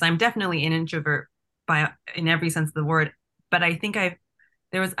extrovertness. I'm definitely an introvert in every sense of the word, but I think I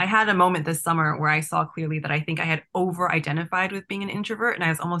had a moment this summer where I saw clearly that I think I had over identified with being an introvert, and I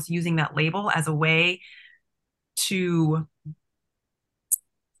was almost using that label as a way to,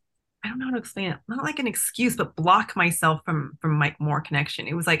 I don't know how to explain it, not like an excuse, but block myself from like more connection.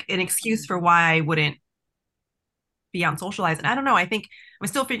 It was like an excuse for why I wouldn't be out and socialize. And I don't know, I think I'm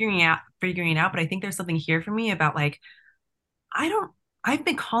still figuring it out, but I think there's something here for me about like, I don't, I've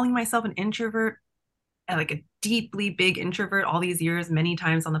been calling myself an introvert, like a deeply big introvert all these years. Many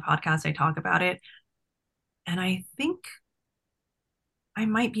times on the podcast, I talk about it. And I think I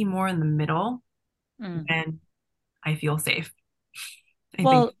might be more in the middle Mm. when I feel safe. I think,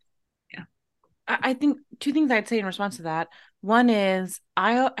 Well, yeah. I think two things I'd say in response to that. One is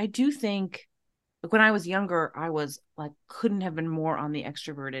I do think like when I was younger, I was like couldn't have been more on the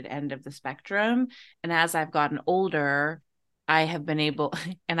extroverted end of the spectrum. And as I've gotten older, I have been able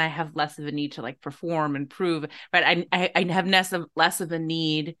and I have less of a need to like perform and prove, right? I have less of a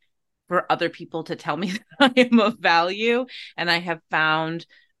need for other people to tell me that I am of value. And I have found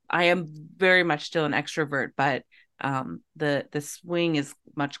I am very much still an extrovert, but the swing is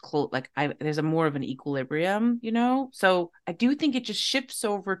much close, like I there's a more of an equilibrium, you know. So I do think it just shifts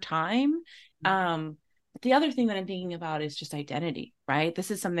over time. The other thing that I'm thinking about is just identity, right?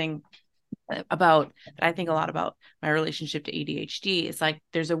 This is something about that I think a lot about my relationship to ADHD. It's like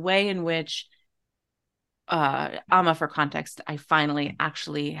there's a way in which Amma, for context, I finally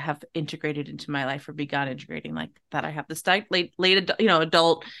actually have integrated into my life or begun integrating like that. I have this late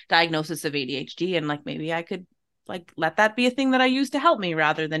adult diagnosis of ADHD, and like maybe I could like let that be a thing that I use to help me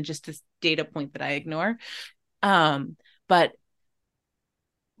rather than just this data point that I ignore. Um, but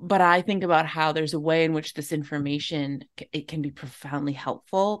I think about how there's a way in which this information it can be profoundly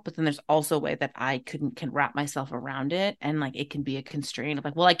helpful, but then there's also a way that I can wrap myself around it, and like it can be a constraint of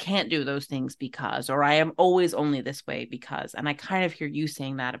like, well, I can't do those things because, or I am always only this way because. And I kind of hear you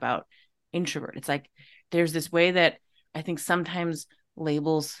saying that about introvert. It's like there's this way that I think sometimes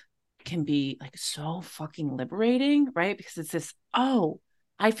labels can be like so fucking liberating, right? Because it's this, oh,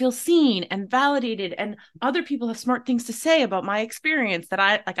 I feel seen and validated, and other people have smart things to say about my experience that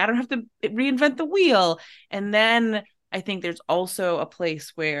I don't have to reinvent the wheel. And then I think there's also a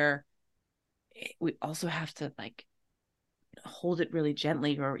place where we also have to like hold it really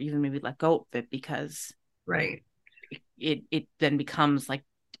gently, or even maybe let go of it, because Right. it then becomes like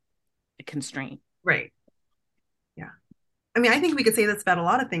a constraint. Right. Yeah. I mean, I think we could say this about a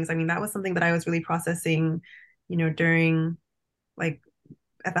lot of things. I mean, that was something that I was really processing, during like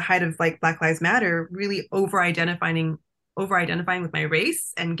at the height of like Black Lives Matter, really over identifying with my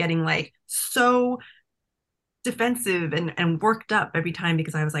race and getting like so defensive and worked up every time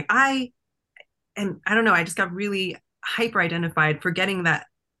because I was like, I don't know, I just got really hyper identified, forgetting that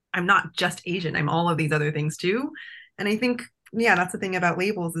I'm not just Asian, I'm all of these other things too. And I think, yeah, that's the thing about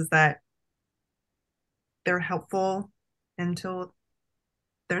labels, is that they're helpful until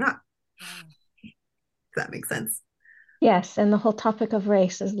they're not. If that makes sense. Yes, and the whole topic of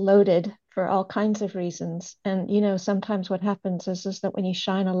race is loaded for all kinds of reasons. And sometimes what happens is that when you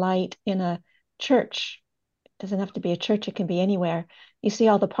shine a light in a church, it doesn't have to be a church, it can be anywhere, you see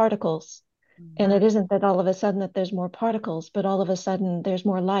all the particles. And it isn't that all of a sudden that there's more particles, but all of a sudden there's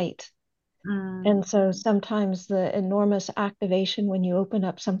more light. And so sometimes the enormous activation when you open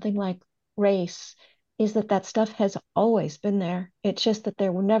up something like race is that stuff has always been there. It's just that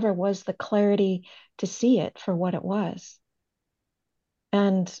there never was the clarity to see it for what it was.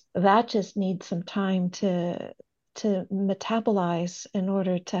 And that just needs some time to metabolize in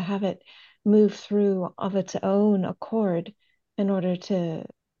order to have it move through of its own accord in order to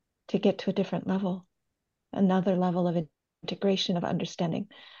get to a different level, another level of integration, of understanding,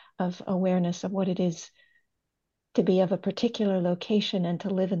 of awareness of what it is to be of a particular location and to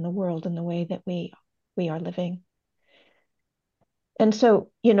live in the world in the way that we are living. And so,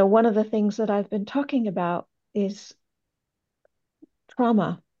 one of the things that I've been talking about is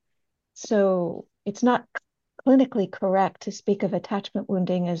trauma. So it's not clinically correct to speak of attachment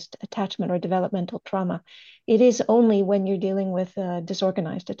wounding as attachment or developmental trauma. It is only when you're dealing with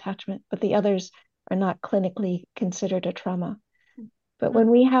disorganized attachment, but the others are not clinically considered a trauma. But when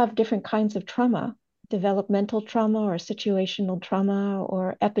we have different kinds of trauma, developmental trauma or situational trauma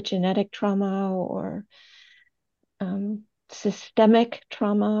or epigenetic trauma or systemic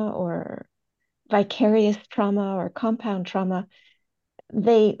trauma or vicarious trauma or compound trauma,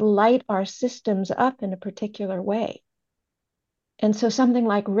 they light our systems up in a particular way. And so something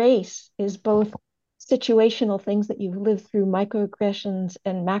like race is both situational things that you've lived through, microaggressions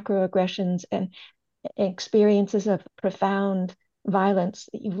and macroaggressions, and experiences of profound violence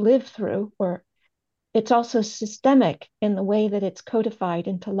that you've lived through, or it's also systemic in the way that it's codified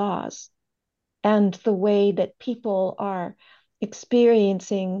into laws and the way that people are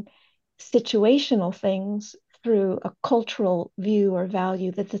experiencing situational things through a cultural view or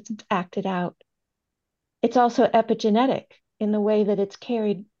value that isn't acted out. It's also epigenetic in the way that it's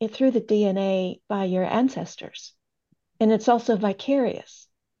carried through the DNA by your ancestors. And it's also vicarious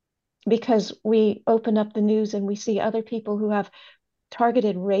because we open up the news and we see other people who have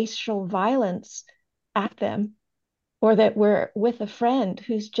targeted racial violence at them, or that we're with a friend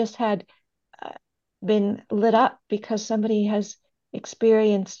who's just had been lit up because somebody has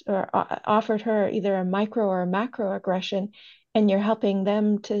experienced or offered her either a micro or a macro aggression, and you're helping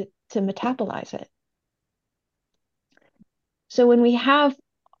them to metabolize it. So when we have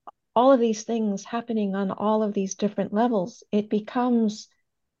all of these things happening on all of these different levels, it becomes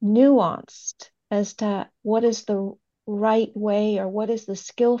nuanced as to what is the right way, or what is the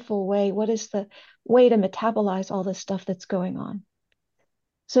skillful way, what is the way to metabolize all this stuff that's going on.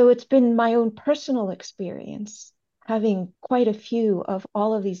 So it's been my own personal experience, having quite a few of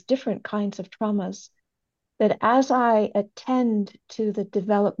all of these different kinds of traumas, that as I attend to the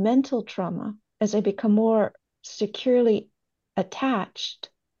developmental trauma, as I become more securely attached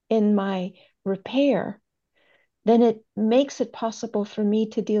in my repair, then it makes it possible for me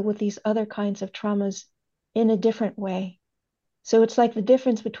to deal with these other kinds of traumas in a different way. So it's like the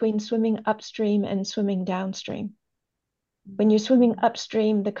difference between swimming upstream and swimming downstream. When you're swimming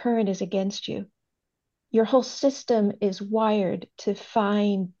upstream, the current is against you. Your whole system is wired to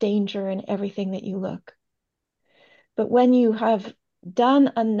find danger in everything that you look. But when you have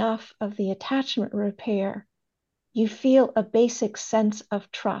done enough of the attachment repair, you feel a basic sense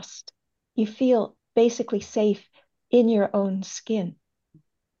of trust. You feel basically safe in your own skin.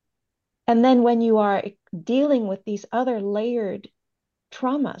 And then when you are dealing with these other layered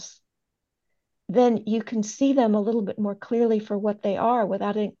traumas, then you can see them a little bit more clearly for what they are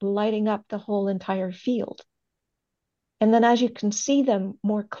without it lighting up the whole entire field. And then as you can see them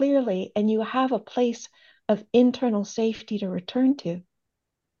more clearly and you have a place of internal safety to return to,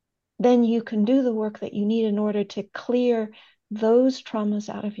 then you can do the work that you need in order to clear those traumas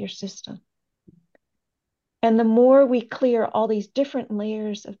out of your system. And the more we clear all these different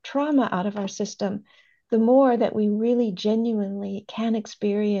layers of trauma out of our system, the more that we really genuinely can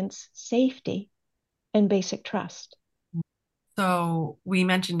experience safety and basic trust. So we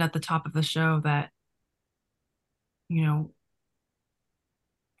mentioned at the top of the show that, you know,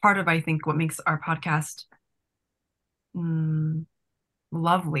 part of, I think, what makes our podcast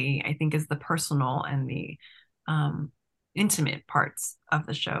lovely, I think, is the personal and the intimate parts of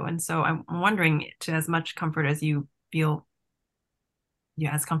the show. And so I'm wondering, to as much comfort as you feel,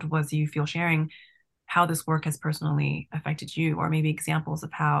 yeah, as comfortable as you feel sharing, how this work has personally affected you, or maybe examples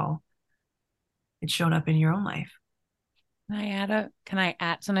of how it showed up in your own life. Can I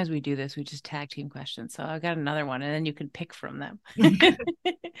add, sometimes we do this, we just tag team questions. So I got another one and then you can pick from them.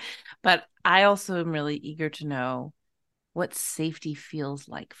 But I also am really eager to know what safety feels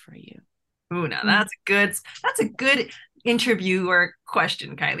like for you. Ooh, now that's a good interviewer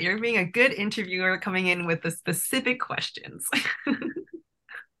question, Kylie. You're being a good interviewer, coming in with the specific questions.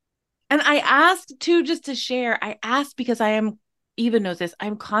 And I asked too, just to share, I asked because Eva knows this,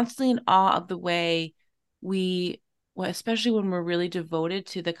 I'm constantly in awe of the way especially when we're really devoted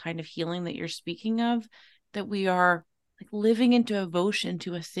to the kind of healing that you're speaking of, that we are like living into devotion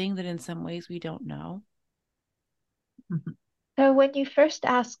to a thing that in some ways we don't know. So when you first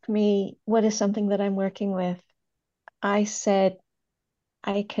asked me what is something that I'm working with, I said,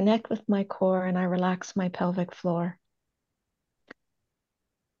 I connect with my core and I relax my pelvic floor.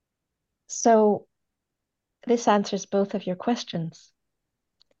 So this answers both of your questions.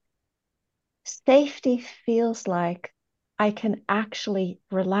 Safety feels like I can actually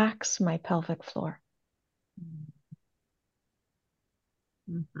relax my pelvic floor.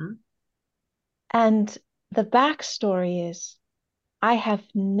 Mm-hmm. And the backstory is I have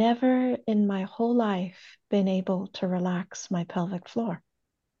never in my whole life been able to relax my pelvic floor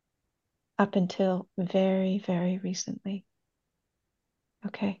up until very, very recently.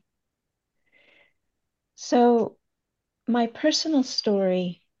 Okay. So my personal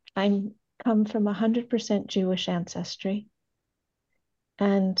story, I'm come from 100% Jewish ancestry.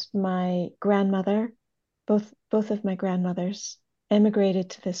 And my grandmother, both of my grandmothers emigrated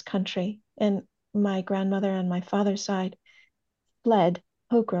to this country. And my grandmother on my father's side fled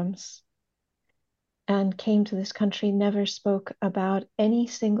pogroms. and came to this country, never spoke about any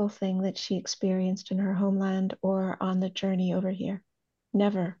single thing that she experienced in her homeland or on the journey over here.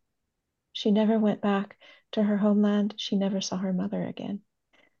 Never. She never went back to her homeland. She never saw her mother again.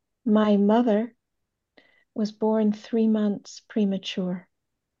 My mother was born 3 months premature.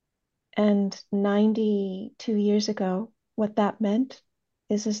 And 92 years ago, what that meant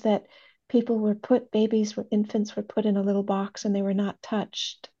is that infants were put in a little box and they were not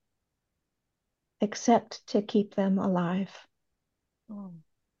touched except to keep them alive. Oh.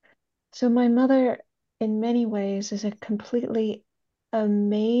 So my mother, in many ways, is a completely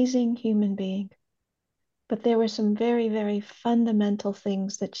amazing human being. But there were some very, very fundamental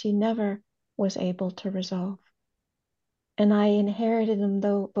things that she never was able to resolve. And I inherited them,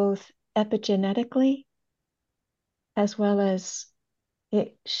 though, both epigenetically as well as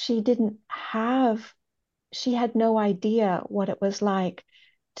she had no idea what it was like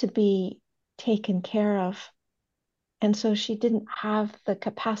to be taken care of. And so she didn't have the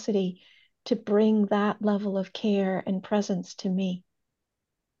capacity to bring that level of care and presence to me.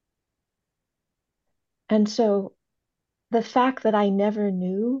 And so the fact that I never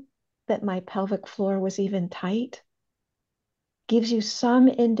knew that my pelvic floor was even tight gives you some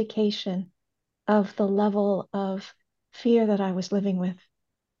indication of the level of fear that I was living with.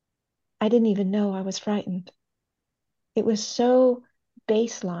 I didn't even know I was frightened. It was so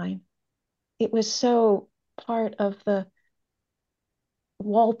baseline. It was so part of the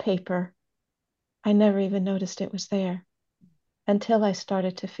wallpaper. I never even noticed it was there until I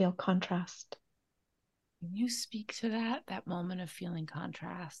started to feel contrast. Can you speak to that moment of feeling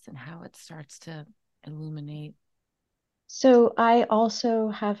contrast and how it starts to illuminate? So I also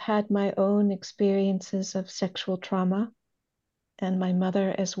have had my own experiences of sexual trauma, and my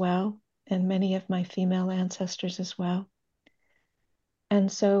mother as well, and many of my female ancestors as well. And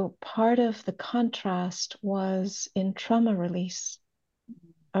so part of the contrast was in trauma release,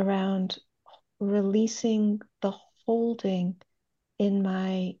 around releasing the holding in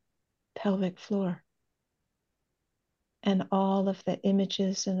my pelvic floor and all of the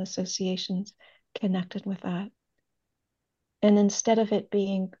images and associations connected with that. And instead of it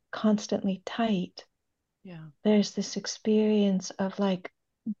being constantly tight, there's this experience of like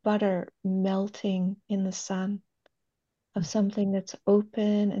butter melting in the sun, of something that's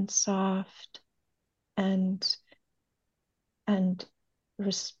open and soft and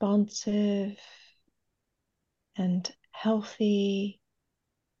responsive and healthy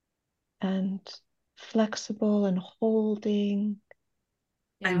and flexible and holding.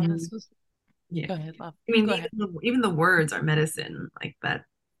 I Yeah, mean, this was. yeah. Go ahead, love. I mean, Go ahead. even the words are medicine, like that.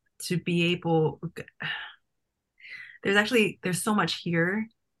 To be able, there's so much here,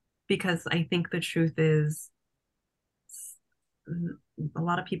 because I think the truth is a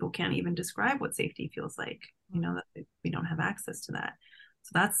lot of people can't even describe what safety feels like. That we don't have access to that.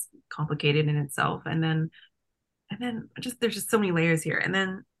 So that's complicated in itself. And then just there's just so many layers here. And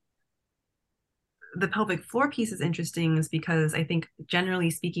then the pelvic floor piece is interesting, is because I think, generally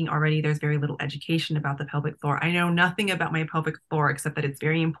speaking, already there's very little education about the pelvic floor. I know nothing about my pelvic floor except that it's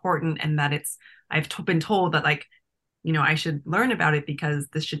very important, and that I've been told that, like, I should learn about it because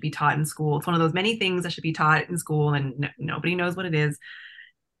this should be taught in school. It's one of those many things that should be taught in school, and nobody knows what it is.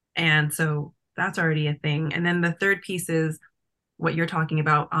 And so that's already a thing. And then the third piece is what you're talking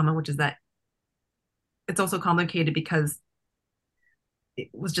about, Amma, which is that it's also complicated because it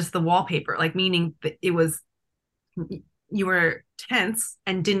was just the wallpaper, like, meaning that you were tense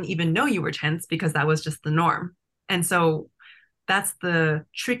and didn't even know you were tense because that was just the norm. And so that's the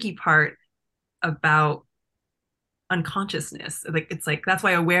tricky part about unconsciousness. Like, it's like, that's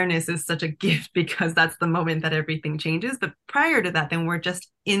why awareness is such a gift, because that's the moment that everything changes. But prior to that, then we're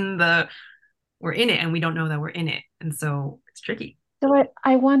in it and we don't know that we're in it. And so it's tricky. So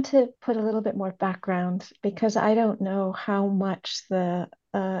I want to put a little bit more background, because I don't know how much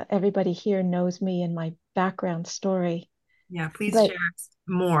everybody here knows me and my background story. Yeah, please But share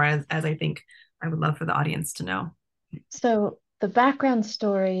more, as I think I would love for the audience to know. so the background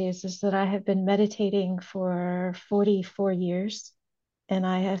story is that I have been meditating for 44 years, and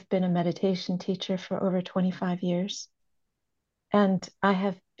I have been a meditation teacher for over 25 years. And I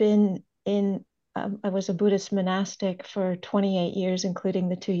have been I was a Buddhist monastic for 28 years, including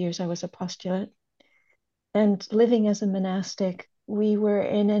the 2 years I was a postulate. And living as a monastic, we were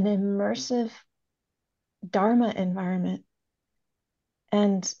in an immersive Dharma environment.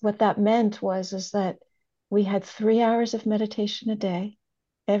 And what that meant is that we had 3 hours of meditation a day.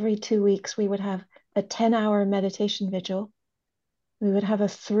 Every 2 weeks, we would have a 10-hour meditation vigil. We would have a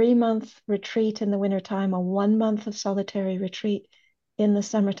 3-month retreat in the wintertime, a 1 month of solitary retreat in the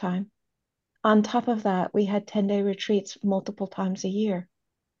summertime. on top of that, we had 10-day retreats multiple times a year.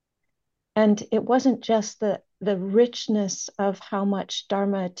 And it wasn't just the richness of how much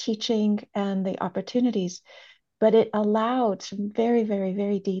Dharma teaching and the opportunities, but it allowed some very, very,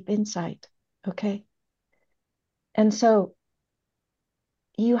 very deep insight. Okay. And so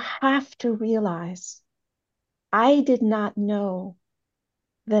you have to realize I did not know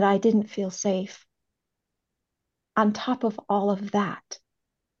that I didn't feel safe on top of all of that.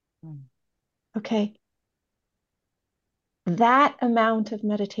 Okay. That amount of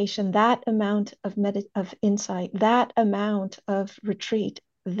meditation, that amount of insight, that amount of retreat,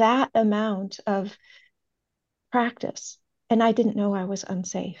 that amount of practice, and I didn't know I was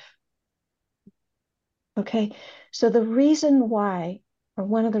unsafe. Okay. So the reason why, or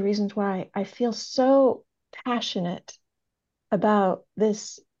one of the reasons why I feel so passionate about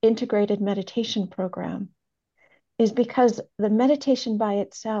this integrated meditation program is because the meditation by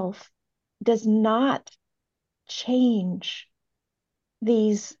itself does not change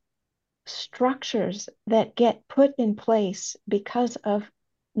these structures that get put in place because of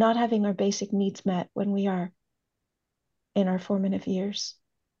not having our basic needs met when we are in our formative years.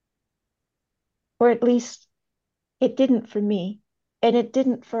 Or at least it didn't for me, and it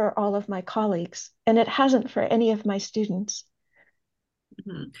didn't for all of my colleagues, and it hasn't for any of my students.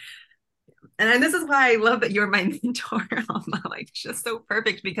 Mm-hmm. And this is why I love that you're my mentor, Amma. Like, just so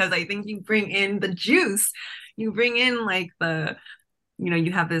perfect, because I think you bring in the juice. You bring in like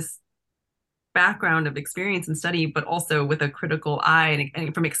you have this background of experience and study, but also with a critical eye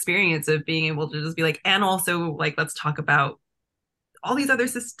and from experience of being able to just be like, and also like, let's talk about all these other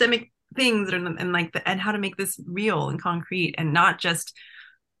systemic things and how to make this real and concrete, and not just,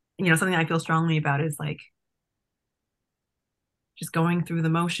 something I feel strongly about is like just going through the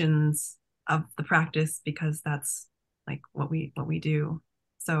motions of the practice, because that's like what we do.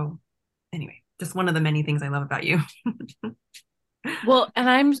 So anyway, just one of the many things I love about you. Well, and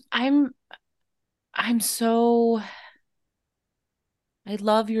I'm so, I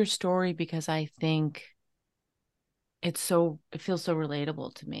love your story because I think it feels so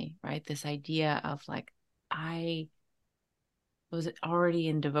relatable to me, right? This idea of like, I was already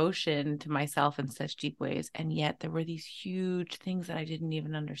in devotion to myself in such deep ways, and yet there were these huge things that I didn't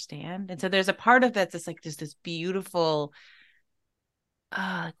even understand. And so there's a part of that's just this beautiful,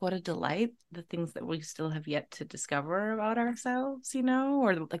 like what a delight, the things that we still have yet to discover about ourselves,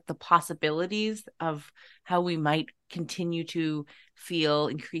 or like the possibilities of how we might continue to feel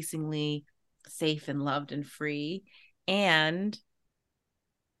increasingly safe and loved and free. And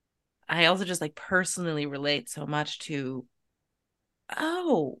I also just like personally relate so much to,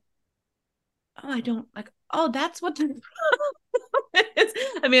 oh, I don't like, oh, that's what the is.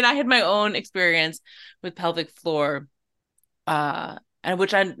 I mean, I had my own experience with pelvic floor, and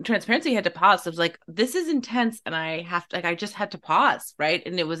which on transparency had to pause. So I was like, this is intense, and I just had to pause, right?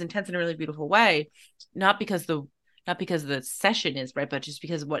 And it was intense in a really beautiful way, not because the session is right, but just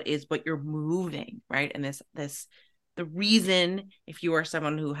because what you're moving, right? And the reason, if you are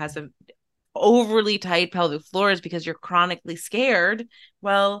someone who has a overly tight pelvic floor, is because you're chronically scared.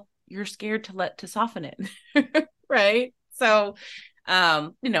 Well, you're scared to soften it. Right. So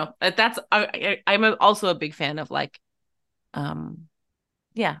that's I'm also a big fan of like,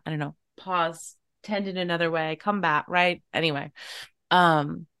 yeah, I don't know, pause, tend in another way, come back, right? Anyway,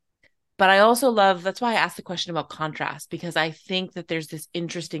 but I also love, that's why I asked the question about contrast, because I think that there's this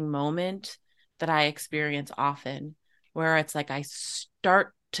interesting moment that I experience often where it's like I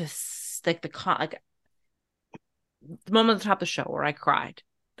start to like the moment at the top of the show where I cried,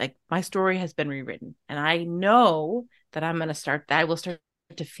 like my story has been rewritten, and I know that I will start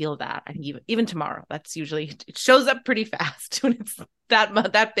to feel that. I think even tomorrow, that's usually, it shows up pretty fast when it's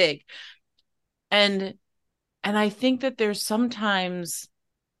that big. And I think that there's sometimes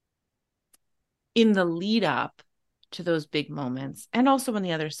in the lead up to those big moments, and also on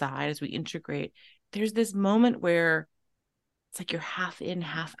the other side as we integrate, there's this moment where it's like you're half in,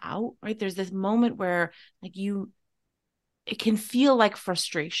 half out, right? There's this moment where like it can feel like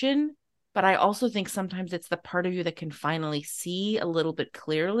frustration, but I also think sometimes it's the part of you that can finally see a little bit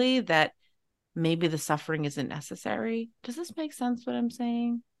clearly that maybe the suffering isn't necessary. Does this make sense what I'm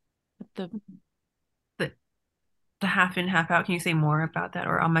saying? The half in, half out. Can you say more about that?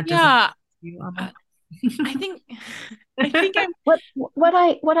 Or Amma, does Yeah, you, Amma? I think I'm What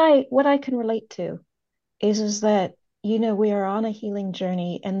I can relate to is that we are on a healing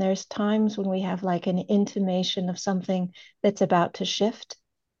journey, and there's times when we have like an intimation of something that's about to shift,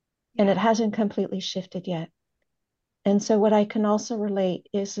 and it hasn't completely shifted yet. And so what I can also relate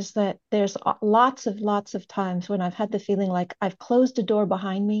is that there's lots of times when I've had the feeling like I've closed a door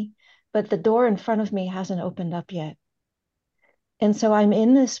behind me, but the door in front of me hasn't opened up yet. And so I'm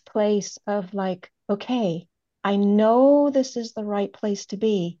in this place of like, okay, I know this is the right place to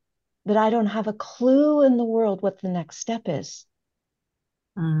be, but I don't have a clue in the world what the next step is.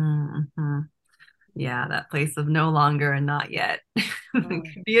 Mm-hmm. Yeah, that place of no longer and not yet. It Mm.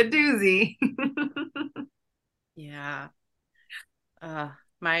 could be a doozy. Yeah.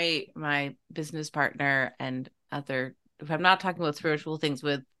 My business partner and other, if I'm not talking about spiritual things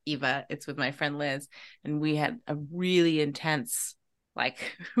with Eva, it's with my friend Liz, and we had a really intense,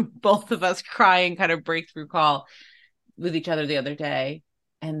 like both of us crying kind of breakthrough call with each other the other day.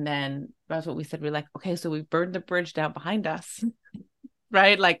 And then that's what we said. We're like, okay, so we burned the bridge down behind us,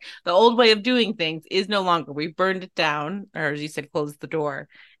 right? Like the old way of doing things is no longer. We burned it down, or as you said, closed the door.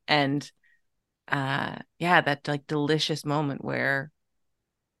 And yeah, that like delicious moment where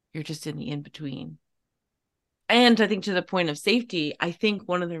you're just in the in between. And I think to the point of safety, I think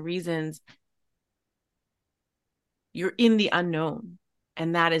one of the reasons you're in the unknown,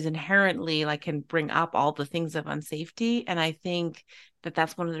 and that is inherently like can bring up all the things of unsafety. And I think that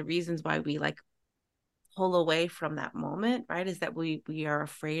that's one of the reasons why we like pull away from that moment, right? Is that we are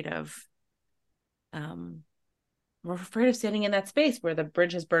afraid of um we're afraid of standing in that space where the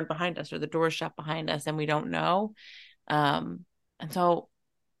bridge has burned behind us or the door is shut behind us and we don't know. And so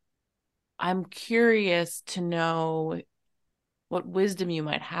I'm curious to know what wisdom you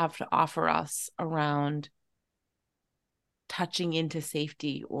might have to offer us around touching into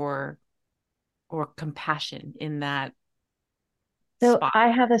safety or compassion in that So spot. I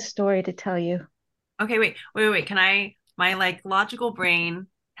have a story to tell you. Okay, wait. Can I? My like logical brain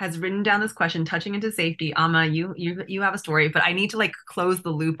has written down this question, touching into safety. Amma, you have a story, but I need to like close the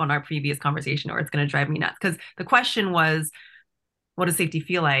loop on our previous conversation, or it's going to drive me nuts. Because the question was, what does safety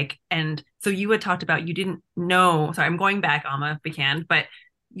feel like? And so you had talked about you didn't know. Sorry, I'm going back, Amma, if we can. But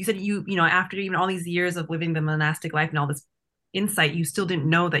you said you know after even all these years of living the monastic life and all this insight, you still didn't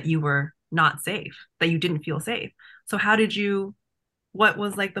know that you were not safe, that you didn't feel safe. So how did you? What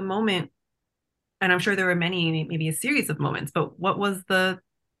was like the moment? And I'm sure there were many, maybe a series of moments, but what was the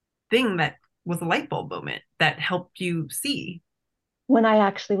thing that was the light bulb moment that helped you see? When I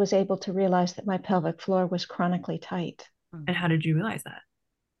actually was able to realize that my pelvic floor was chronically tight. And how did you realize that?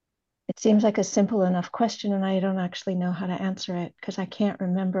 It seems like a simple enough question, and I don't actually know how to answer it because I can't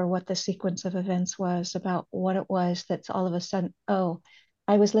remember what the sequence of events was about what it was that's all of a sudden, oh,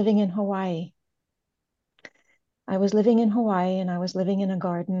 I was living in Hawaii. I was living in Hawaii and I was living in a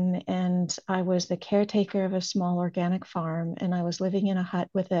garden and I was the caretaker of a small organic farm and I was living in a hut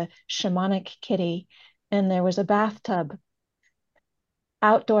with a shamanic kitty and there was a bathtub,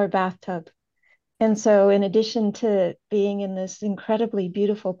 outdoor bathtub. And so, in addition to being in this incredibly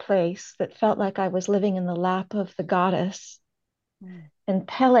beautiful place that felt like I was living in the lap of the goddess, Mm. and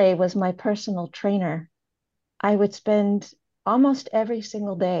Pele was my personal trainer, I would spend almost every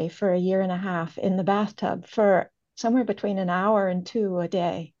single day for a year and a half in the bathtub for somewhere between an hour and two a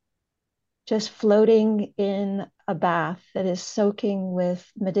day, just floating in a bath that is soaking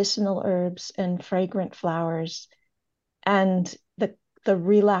with medicinal herbs and fragrant flowers. And the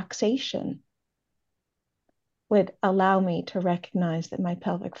relaxation would allow me to recognize that my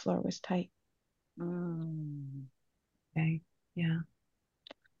pelvic floor was tight. Mm. Okay. Yeah.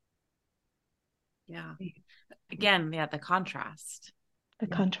 Yeah. Again, yeah, the contrast. The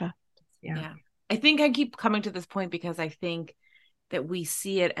Yeah. contrast. Yeah. Yeah. I think I keep coming to this point because I think that we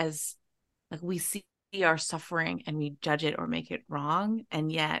see it as like we see our suffering and we judge it or make it wrong.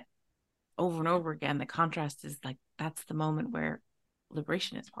 And yet over and over again, the contrast is like that's the moment where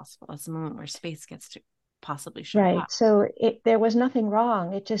liberation is possible. That's the moment where space gets to possibly show Right. up. So there was nothing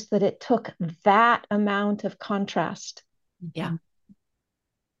wrong. It just that it took that amount of contrast. Yeah. Mhm.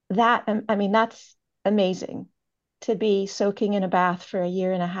 That, I mean, that's amazing to be soaking in a bath for a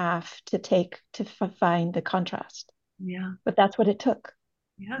year and a half to find the contrast. Yeah. But that's what it took.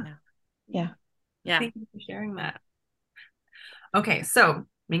 Yeah. Yeah. Yeah. Yeah. Thank you for sharing that. Okay, so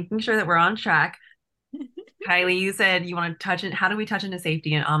making sure that we're on track. Kylie, you said you want to touch it. How do we touch into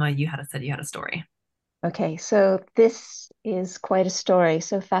safety? And Amma, you had said you had a story. Okay. So this is quite a story.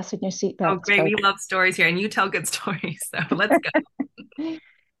 So fasten your Oh, seatbelts, great. We folks. love stories here, and you tell good stories. So let's go.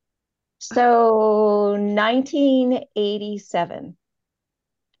 So 1987,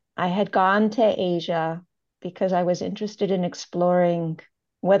 I had gone to Asia because I was interested in exploring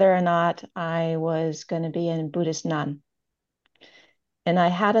whether or not I was going to be a Buddhist nun. And I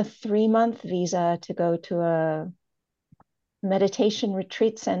had a 3-month visa to go to a meditation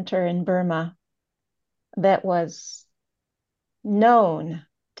retreat center in Burma that was known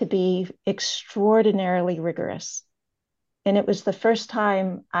to be extraordinarily rigorous. And it was the first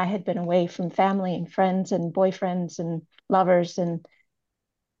time I had been away from family and friends and boyfriends and lovers. And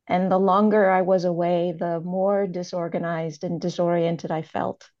the longer I was away, the more disorganized and disoriented I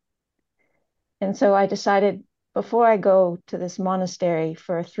felt. And so I decided, before I go to this monastery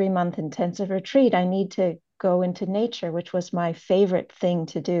for a 3-month intensive retreat, I need to go into nature, which was my favorite thing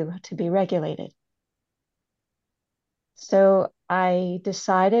to do, to be regulated. So I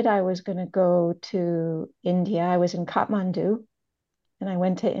decided I was going to go to India. I was in Kathmandu, and I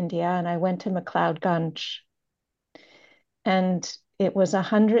went to India, and I went to McLeodganj. And it was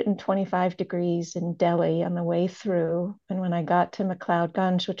 125 degrees in Delhi on the way through. And when I got to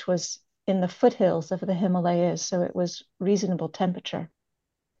McLeodganj, which was in the foothills of the Himalayas, so it was reasonable temperature,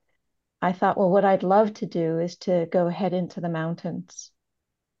 I thought, well, what I'd love to do is to go head into the mountains.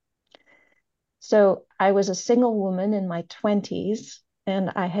 So I was a single woman in my 20s,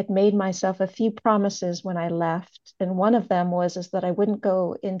 and I had made myself a few promises when I left. And one of them was that I wouldn't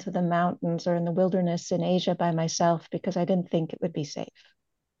go into the mountains or in the wilderness in Asia by myself because I didn't think it would be safe,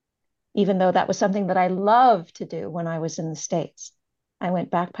 even though that was something that I loved to do when I was in the States. I went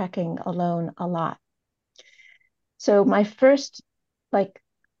backpacking alone a lot. So my first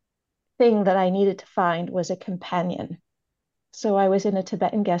thing that I needed to find was a companion. So I was in a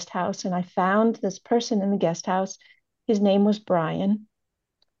Tibetan guest house, and I found this person in the guest house. His name was Brian.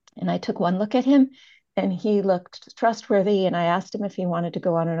 And I took one look at him, and he looked trustworthy. And I asked him if he wanted to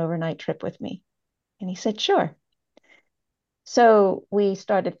go on an overnight trip with me. And he said, sure. So we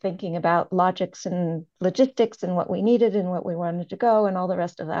started thinking about logics and logistics and what we needed and what we wanted to go and all the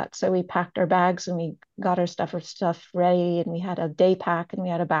rest of that. So we packed our bags and we got our stuff ready, and we had a day pack and we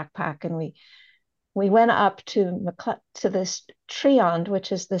had a backpack, and we went up to this Triond,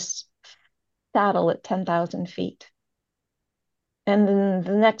 which is this saddle at 10,000 feet. And then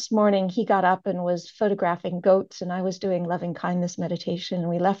the next morning he got up and was photographing goats, and I was doing loving kindness meditation.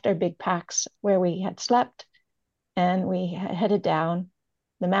 We left our big packs where we had slept, and we headed down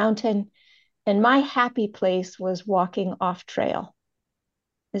the mountain. And my happy place was walking off trail,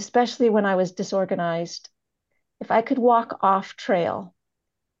 especially when I was disorganized. If I could walk off trail,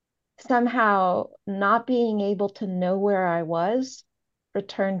 somehow not being able to know where I was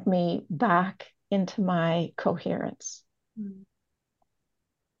returned me back into my coherence. Mm.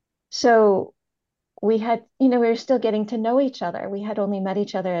 So we had, we were still getting to know each other. We had only met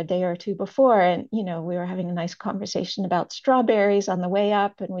each other a day or two before, and we were having a nice conversation about strawberries on the way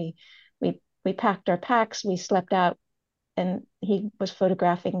up, and we packed our packs, we slept out, and he was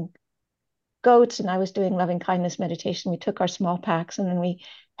photographing goats and I was doing loving kindness meditation. We took our small packs and then we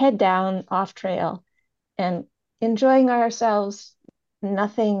head down off trail and enjoying ourselves,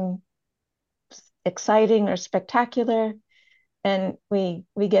 nothing exciting or spectacular. And we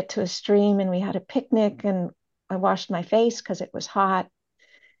get to a stream and we had a picnic, and I washed my face because it was hot,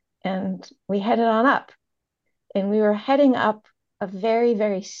 and we headed on up. And we were heading up a very,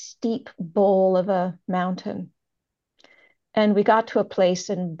 very steep bowl of a mountain. And we got to a place,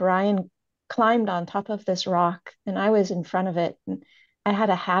 and Brian climbed on top of this rock, and I was in front of it. And I had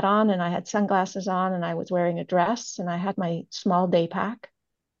a hat on, and I had sunglasses on, and I was wearing a dress, and I had my small day pack.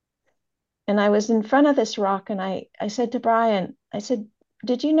 And I was in front of this rock, and I said to Brian, I said,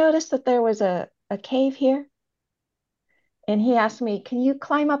 did you notice that there was a cave here? And he asked me, can you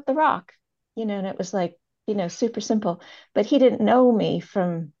climb up the rock? And it was like, super simple. But he didn't know me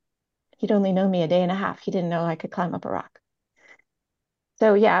he'd only known me a day and a half. He didn't know I could climb up a rock.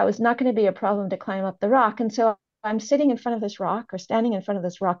 So yeah, it was not going to be a problem to climb up the rock. And so I'm sitting in front of this rock, or standing in front of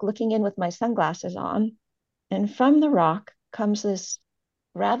this rock, looking in with my sunglasses on. And from the rock comes this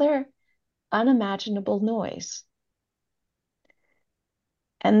rather unimaginable noise.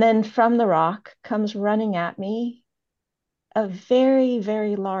 And then from the rock comes running at me a very,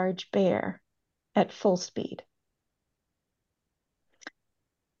 very large bear at full speed.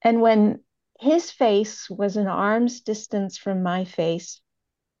 And when his face was an arm's distance from my face,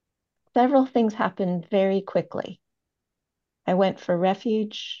 several things happened very quickly. I went for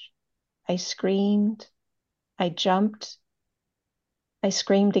refuge. I screamed. I jumped. I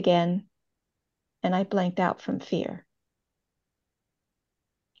screamed again. And I blanked out from fear.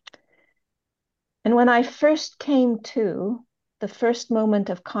 And when I first came to, the first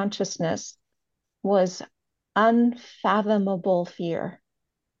moment of consciousness was unfathomable fear.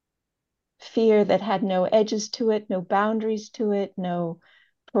 Fear that had no edges to it, no boundaries to it, no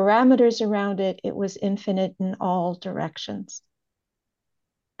parameters around it. It was infinite in all directions.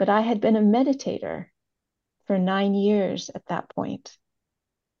 But I had been a meditator for 9 years at that point.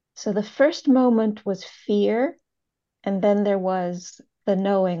 So the first moment was fear, and then there was the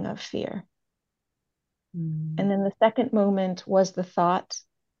knowing of fear. Mm. And then the second moment was the thought,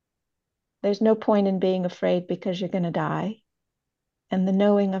 there's no point in being afraid because you're going to die. And the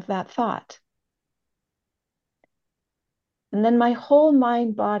knowing of that thought. And then my whole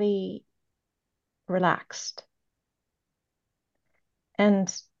mind body relaxed.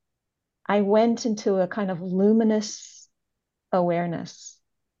 And I went into a kind of luminous awareness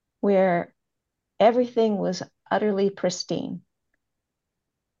where everything was utterly pristine.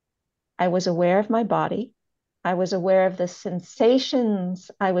 I was aware of my body. I was aware of the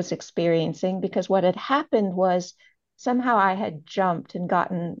sensations I was experiencing, because what had happened was somehow I had jumped and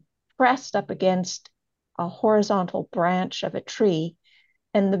gotten pressed up against a horizontal branch of a tree,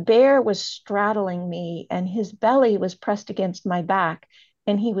 and the bear was straddling me, and his belly was pressed against my back,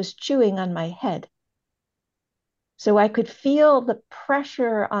 and he was chewing on my head. So I could feel the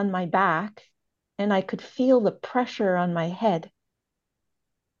pressure on my back, and I could feel the pressure on my head.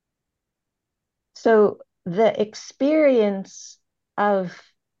 So the experience of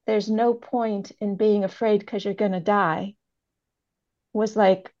there's no point in being afraid because you're going to die was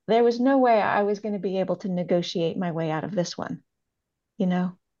like, there was no way I was going to be able to negotiate my way out of this one. You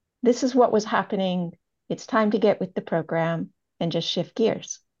know, this is what was happening. It's time to get with the program and just shift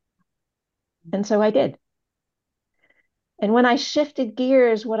gears. And so I did. And when I shifted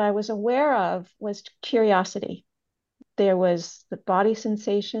gears, what I was aware of was curiosity. There was the body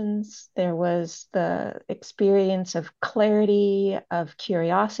sensations, there was the experience of clarity, of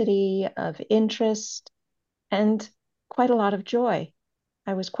curiosity, of interest, and quite a lot of joy.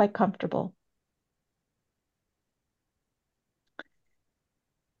 I was quite comfortable.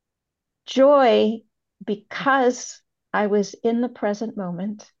 Joy, because I was in the present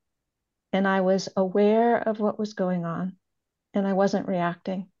moment and I was aware of what was going on and I wasn't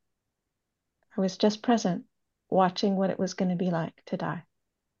reacting. I was just present, watching what it was going to be like to die.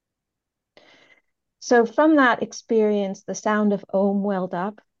 So from that experience, the sound of Om welled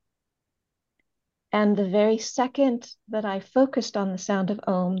up. And the very second that I focused on the sound of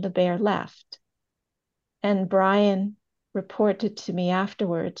Om, the bear left. And Brian reported to me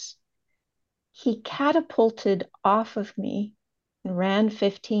afterwards, he catapulted off of me and ran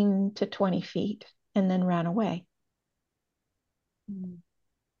 15 to 20 feet and then ran away. Mm.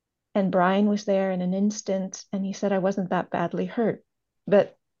 And Brian was there in an instant, and he said I wasn't that badly hurt.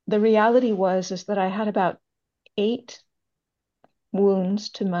 But the reality is that I had about 8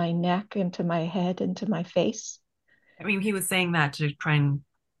 wounds to my neck and to my head and to my face. I mean, he was saying that to try and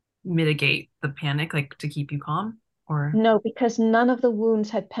mitigate the panic, like to keep you calm, or? No, because none of the wounds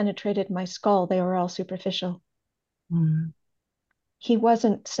had penetrated my skull. They were all superficial. Mm. He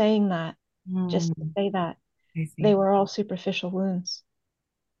wasn't saying that just to Mm. say that. I see. They were all superficial wounds.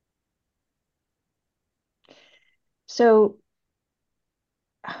 So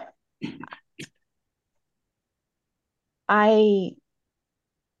I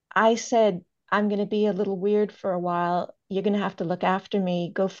said, I'm going to be a little weird for a while. You're going to have to look after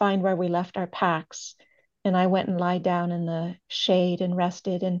me. Go find where we left our packs. And I went and lied down in the shade and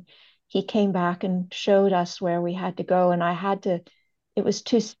rested. And he came back and showed us where we had to go. And it was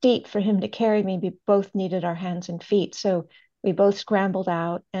too steep for him to carry me. We both needed our hands and feet. So we both scrambled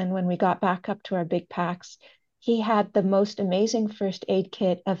out. And when we got back up to our big packs, he had the most amazing first aid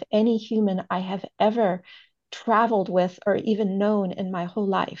kit of any human I have ever traveled with or even known in my whole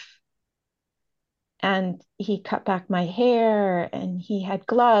life. And he cut back my hair, and he had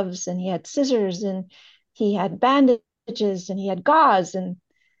gloves, and he had scissors, and he had bandages, and he had gauze, and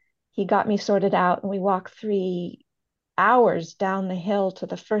he got me sorted out. And we walked 3 hours down the hill to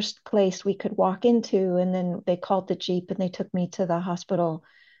the first place we could walk into. And then they called the Jeep and they took me to the hospital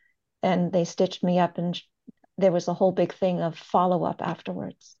and they stitched me up. And there was a whole big thing of follow-up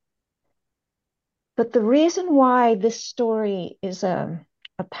afterwards. But the reason why this story is a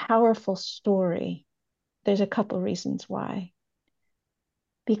powerful story, there's a couple reasons why.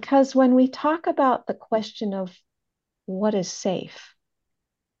 Because when we talk about the question of what is safe,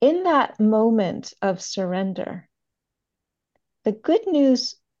 in that moment of surrender, the good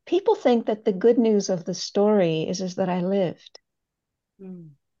news, people think that the good news of the story is that I lived. Mm.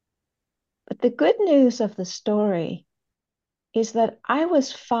 But the good news of the story is that I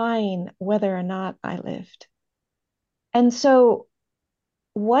was fine whether or not I lived. And so,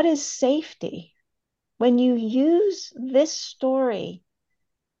 what is safety? When you use this story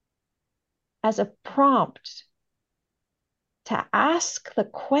as a prompt to ask the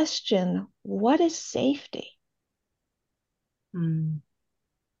question, what is safety? Mm.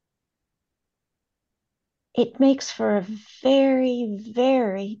 It makes for a very,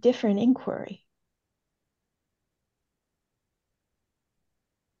 very different inquiry.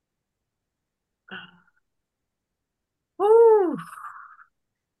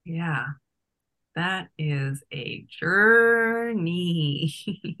 Whew. Yeah, that is a journey.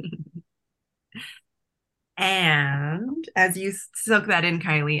 And as you soak that in,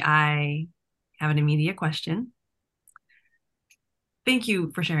 Kylie, I have an immediate question. Thank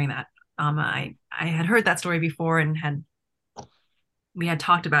you for sharing that. I had heard that story before and we had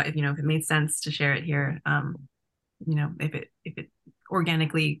talked about if if it made sense to share it here. If it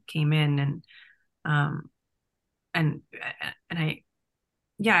organically came in um and and I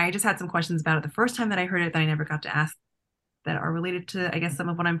just had some questions about it the first time that I heard it that I never got to ask that are related to I guess some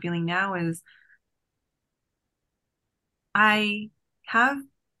of what I'm feeling now is I have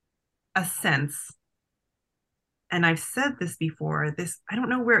a sense, and I've said this before, this I don't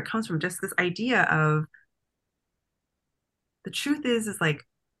know where it comes from, just this idea of the truth is like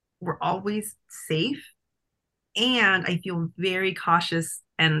we're always safe. And I feel very cautious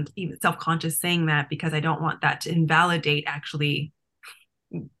and even self-conscious saying that because I don't want that to invalidate actually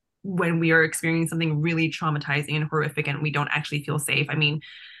when we are experiencing something really traumatizing and horrific and we don't actually feel safe. I mean,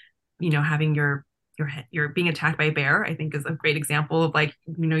 having your being attacked by a bear, I think is a great example of like,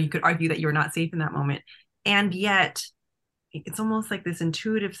 you could argue that you're not safe in that moment. And yet it's almost like this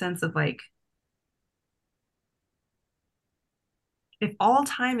intuitive sense of like, if all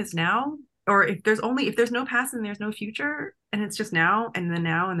time is now, or if there's no past and there's no future, and it's just now and the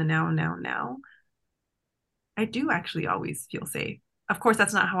now and the now and now and now, I do actually always feel safe. Of course,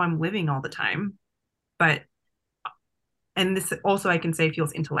 that's not how I'm living all the time, but and this also I can say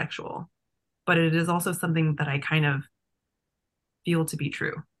feels intellectual, but it is also something that I kind of feel to be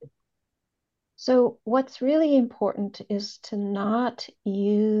true. So, what's really important is to not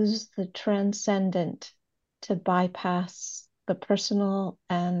use the transcendent to bypass the personal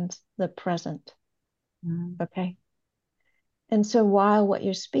and the present. Okay. And so, while what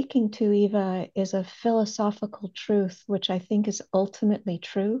you're speaking to, Eva, is a philosophical truth, which I think is ultimately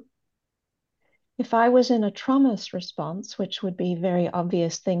true, if I was in a trauma response, which would be a very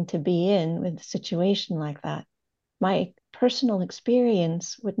obvious thing to be in with a situation like that, my personal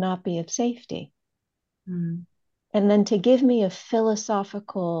experience would not be of safety. Mm. And then to give me a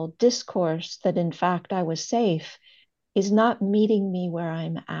philosophical discourse that in fact I was safe is not meeting me where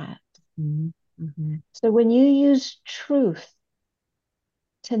I'm at. Mm-hmm. So when you use truth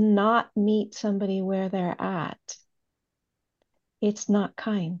to not meet somebody where they're at, it's not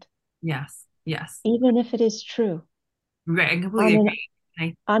kind. Yes. Yes. Even if it is true. Right. I completely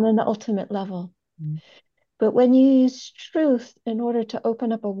agree. On an ultimate level. Mm-hmm. But when you use truth in order to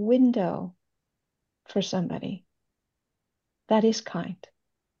open up a window for somebody, that is kind.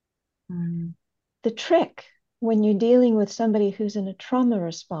 Mm-hmm. The trick when you're dealing with somebody who's in a trauma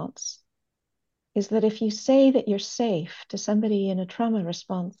response is that if you say that you're safe to somebody in a trauma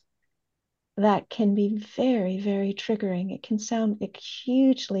response, that can be very, very triggering. It can sound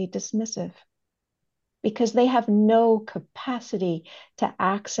hugely dismissive because they have no capacity to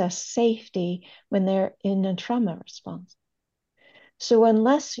access safety when they're in a trauma response. So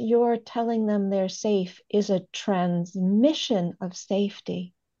unless you're telling them they're safe is a transmission of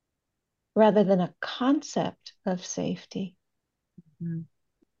safety rather than a concept of safety,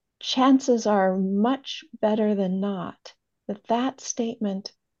 chances are much better than not that that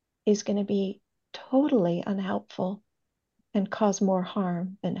statement is going to be totally unhelpful and cause more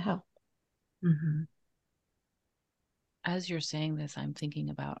harm than help. Mm-hmm. As you're saying this, I'm thinking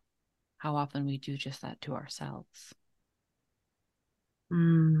about how often we do just that to ourselves.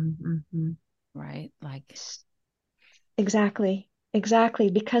 Mm-hmm. Right? Like, Exactly.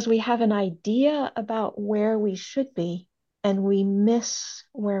 Because we have an idea about where we should be and we miss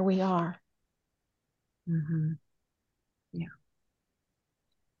where we are. Mm-hmm. Yeah.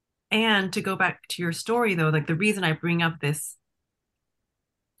 And to go back to your story though, like the reason I bring up this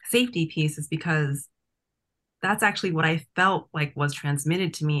safety piece is because that's actually what I felt like was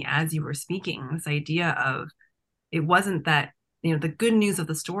transmitted to me as you were speaking. This idea of it wasn't that, the good news of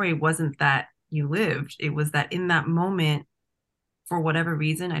the story wasn't that you lived. It was that in that moment, for whatever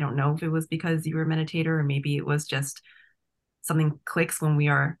reason, I don't know if it was because you were a meditator or maybe it was just something clicks when we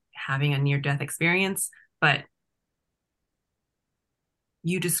are having a near death experience, but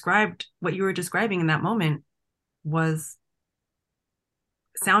you described what you were describing in that moment was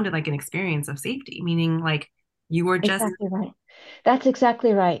sounded like an experience of safety, meaning like you were just Exactly right. That's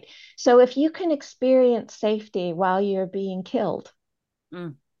exactly right. So if you can experience safety while you're being killed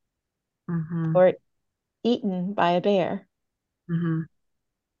mm-hmm. or eaten by a bear, Mm-hmm.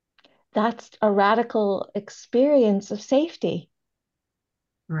 that's a radical experience of safety.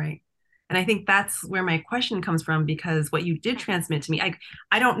 Right. And I think that's where my question comes from because what you did transmit to me,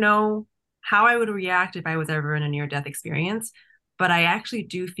 I don't know how I would react if I was ever in a near-death experience. But I actually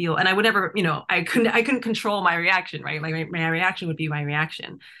do feel, and I would never, I couldn't control my reaction, right? Like my reaction would be my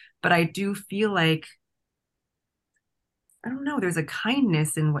reaction. But I do feel like, I don't know, there's a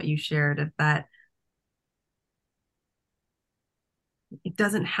kindness in what you shared of that it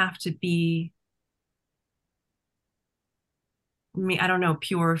doesn't have to be me, I don't know,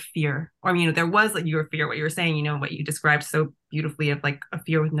 pure fear. Or I mean, there was like your fear, what you were saying, what you described so beautifully of like a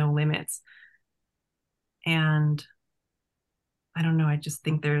fear with no limits. And I don't know, I just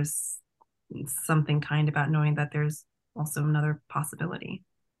think there's something kind about knowing that there's also another possibility.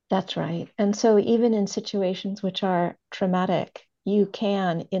 That's right. And so, even in situations which are traumatic, you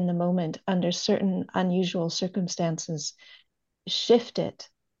can, in the moment, under certain unusual circumstances, shift it.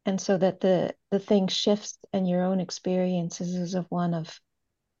 And so that the thing shifts and your own experiences is of one of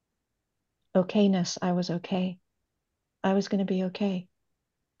okayness. I was okay. I was going to be okay,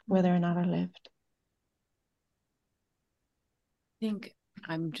 whether or not I lived. think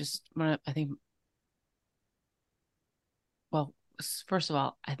I think, well, first of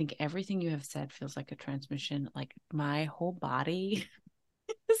all, I think everything you have said feels like a transmission. Like my whole body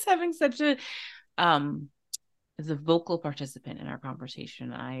is having such a, as a vocal participant in our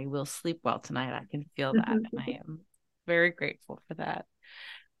conversation. I will sleep well tonight. I can feel that. And I am very grateful for that.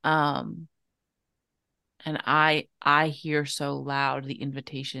 And I hear so loud the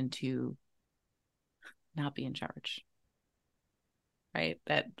invitation to not be in charge. Right.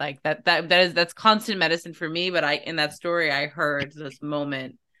 That's constant medicine for me. But in that story, I heard this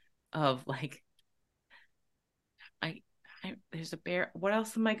moment of like, I, there's a bear. What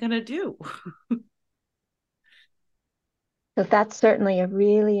else am I going to do? So that's certainly a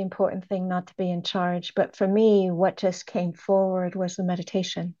really important thing, not to be in charge. But for me, what just came forward was the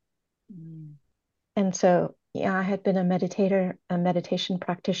meditation. Mm. And so, yeah, I had been a meditator, a meditation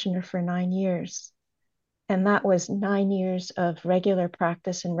practitioner for 9 years. And that was 9 years of regular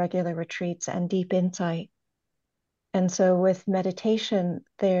practice and regular retreats and deep insight. And so with meditation,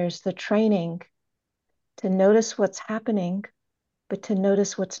 there's the training to notice what's happening, but to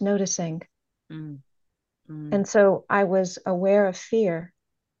notice what's noticing. Mm. Mm. And so I was aware of fear,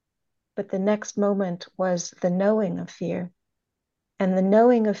 but the next moment was the knowing of fear. And the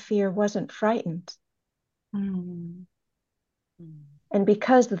knowing of fear wasn't frightened. Mm. And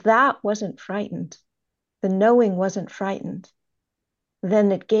because that wasn't frightened, the knowing wasn't frightened,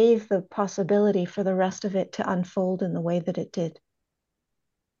 then it gave the possibility for the rest of it to unfold in the way that it did.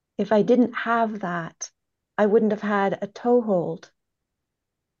 If I didn't have that, I wouldn't have had a toehold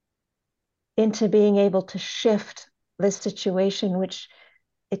into being able to shift this situation, which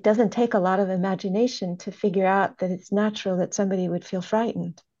it doesn't take a lot of imagination to figure out that it's natural that somebody would feel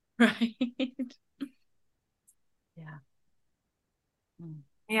frightened. Right. Yeah. Mm.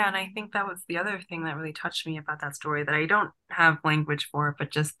 Yeah, and I think that was the other thing that really touched me about that story that I don't have language for,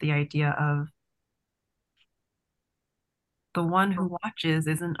 but just the idea of the one who watches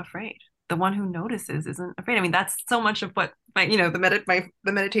isn't afraid. The one who notices isn't afraid. I mean, that's so much of what the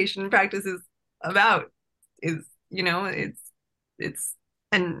meditation practice is about is, it's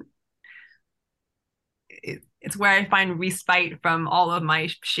and it's where I find respite from all of my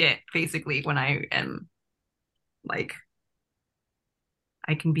shit, basically, when I am like,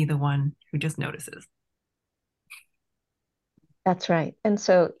 I can be the one who just notices. That's right. And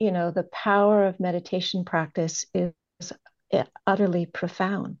so, the power of meditation practice is utterly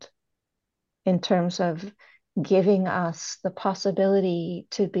profound in terms of giving us the possibility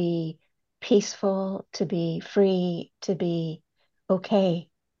to be peaceful, to be free, to be okay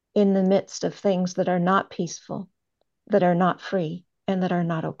in the midst of things that are not peaceful, that are not free, and that are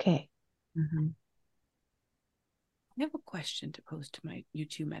not okay. Mm-hmm. I have a question to pose to my you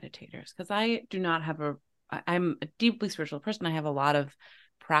two meditators because I do not have I'm a deeply spiritual person. I have a lot of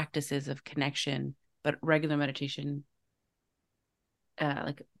practices of connection, but regular meditation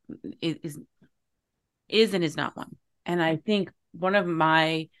like is and is not one. And I think one of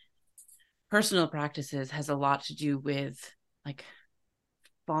my personal practices has a lot to do with like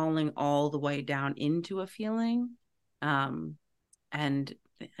falling all the way down into a feeling. And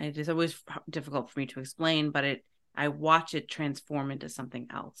it is always difficult for me to explain, but I watch it transform into something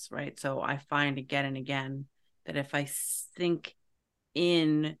else, right? So I find again and again that if I sink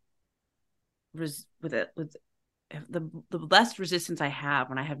in with the less resistance I have,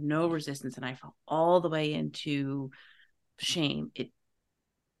 when I have no resistance and I fall all the way into shame, it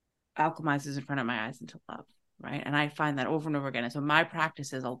alchemizes in front of my eyes into love, right? And I find that over and over again. And so my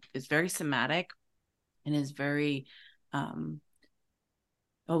practice is very somatic and is very always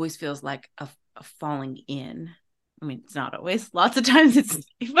feels like a falling in I mean, it's not always. Lots of times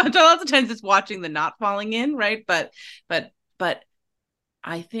it's watching the not falling in, right? But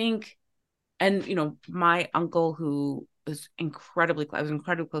I think, and my uncle who was I was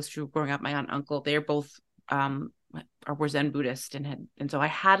incredibly close to growing up. My aunt and uncle, they're both were Zen Buddhist and so I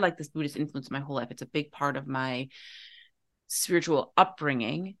had like this Buddhist influence my whole life. It's a big part of my spiritual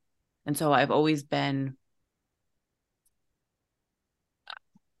upbringing, and so I've always been.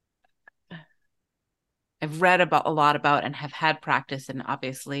 I've read about a lot about and have had practice, and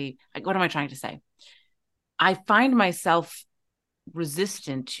obviously, like, what am I trying to say? I find myself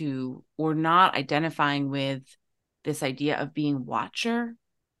resistant to or not identifying with this idea of being watcher,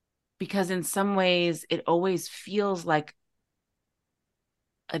 because in some ways it always feels like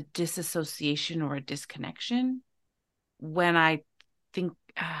a disassociation or a disconnection when I think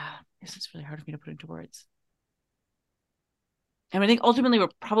this is really hard for me to put into words. And I think ultimately we're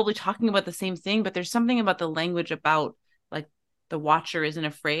probably talking about the same thing, but there's something about the language about like the watcher isn't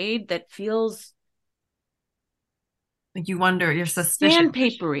afraid that feels like you wonder, you're suspicious.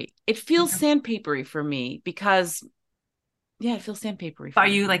 Sandpapery. It feels sandpapery for me because it feels sandpapery. Are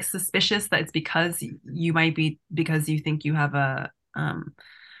you like suspicious that it's because you think you have a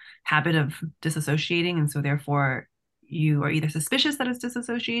habit of disassociating, and so therefore you are either suspicious that it's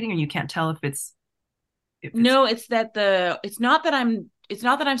disassociating, or you can't tell if it's no, it's not that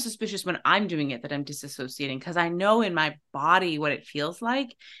I'm suspicious when I'm doing it that I'm disassociating, because I know in my body what it feels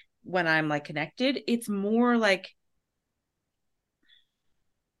like when I'm like connected. It's more like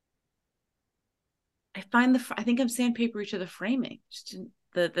I think I'm sandpapery to the framing. Just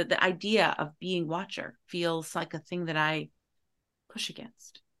the idea of being watcher feels like a thing that I push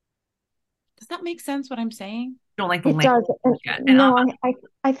against. Does that make sense what I'm saying? Don't like the it does. no,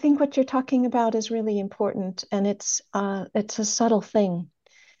 I think what you're talking about is really important, and it's a subtle thing.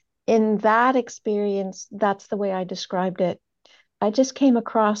 In that experience, that's the way I described it. I just came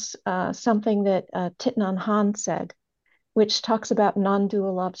across something that Thich Nhat Hanh said, which talks about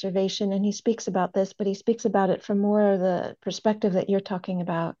non-dual observation, and he speaks about this, but he speaks about it from more of the perspective that you're talking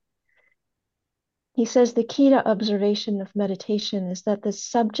about. He says the key to observation of meditation is that the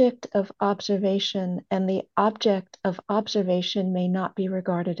subject of observation and the object of observation may not be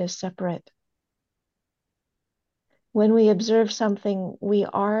regarded as separate. When we observe something, we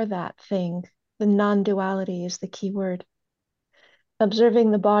are that thing. The non-duality is the key word.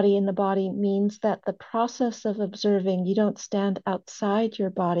 Observing the body in the body means that the process of observing, you don't stand outside your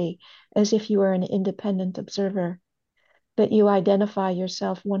body as if you were an independent observer, but you identify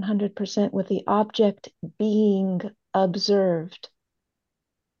yourself 100% with the object being observed.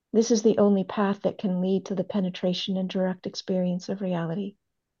 This is the only path that can lead to the penetration and direct experience of reality.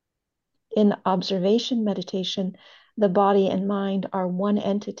 In observation meditation, the body and mind are one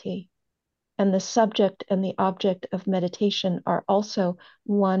entity, and the subject and the object of meditation are also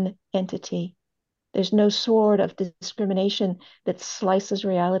one entity. There's no sword of discrimination that slices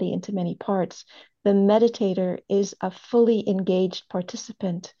reality into many parts. The meditator is a fully engaged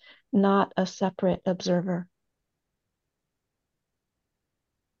participant, not a separate observer.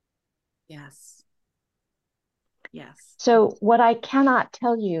 Yes. Yes. So what I cannot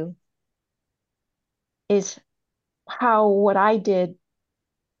tell you is how what I did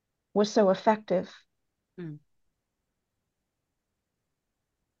was so effective. Mm.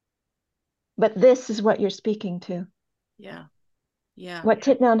 But this is what you're speaking to. Yeah. Yeah. What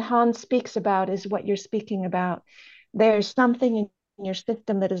Thich Nhat Hanh speaks about is what you're speaking about. There's something in your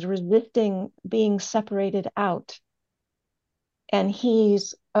system that is resisting being separated out. And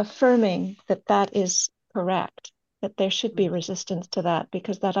he's affirming that that is correct, that there should be resistance to that,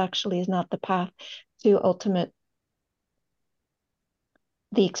 because that actually is not the path to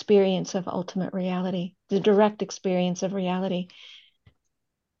the experience of ultimate reality, the direct experience of reality.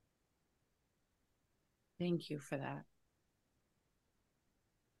 Thank you for that.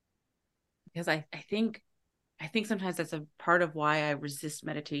 Because I think sometimes that's a part of why I resist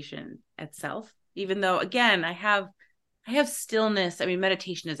meditation itself, even though again I have stillness. I mean,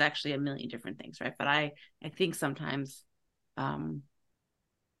 meditation is actually a million different things, right? But I think sometimes I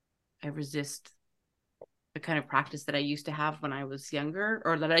resist the kind of practice that I used to have when I was younger,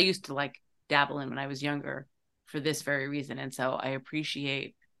 or that I used to like dabble in when I was younger, for this very reason. And so I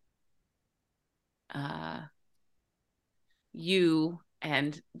appreciate you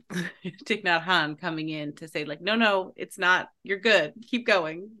and Thich Nhat Hanh coming in to say like, no, it's not, you're good, keep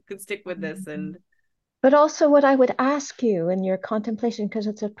going, you can stick with this. And but also what I would ask you in your contemplation, because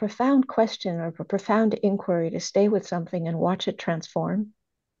it's a profound question or a profound inquiry to stay with something and watch it transform,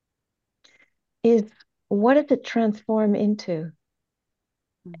 is what does it transform into?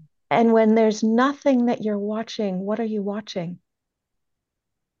 And when there's nothing that you're watching, what are you watching?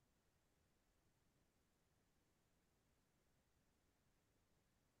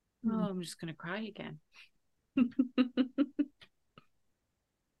 Oh, I'm just gonna cry again.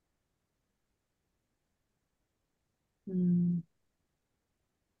 Mm.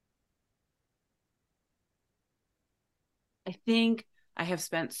 I think I have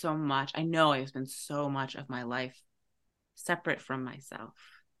spent so much, I know I have spent so much of my life separate from myself.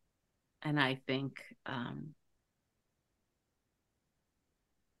 And I think, yeah,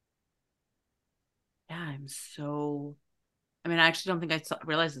 I'm so, I mean, I actually don't think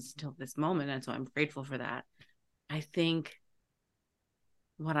realized this until this moment. And so I'm grateful for that. I think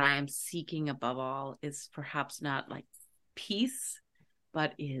what I am seeking above all is perhaps not like peace,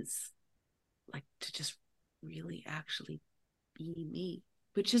 but is like to just really actually be me,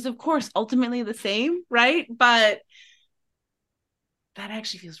 which is, of course, ultimately the same, right? But that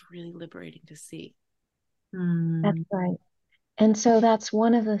actually feels really liberating to see. That's Mm. right. And so that's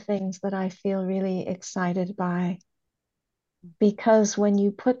one of the things that I feel really excited by, because when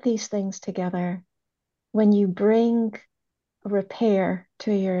you put these things together, when you bring repair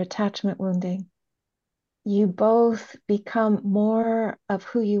to your attachment wounding, you both become more of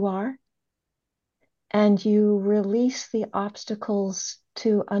who you are, and you release the obstacles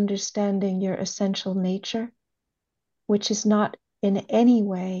to understanding your essential nature, which is not in any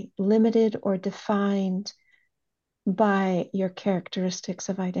way limited or defined by your characteristics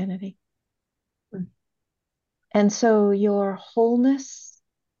of identity. Mm. And so your wholeness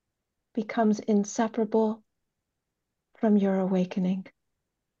becomes inseparable from your awakening,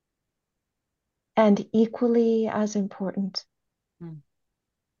 and equally as important. Mm.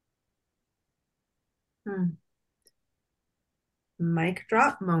 Mm. Mic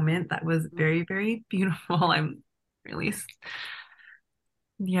drop moment. That was very, very beautiful. I'm really,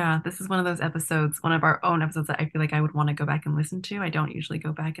 yeah, this is one of those episodes, one of our own episodes that I feel like I would want to go back and listen to. I don't usually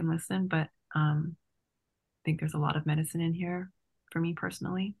go back and listen, but I think there's a lot of medicine in here for me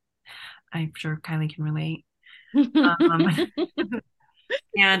personally. I'm sure Kylie can relate. Um,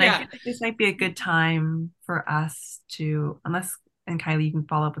 and I Yeah. feel like this might be a good time for us to, unless, and Kylie, you can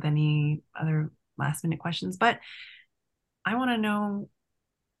follow up with any other last minute questions, but I want to know,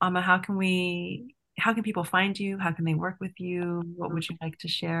 Amma, how can people find you? How can they work with you? What would you like to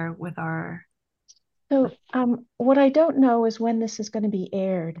share with our, So, what I don't know is when this is going to be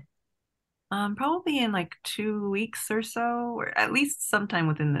aired. probably in like 2 weeks or so, or at least sometime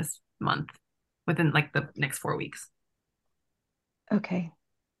within this month, within like the next 4 weeks. Okay.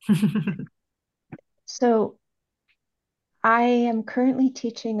 So, I am currently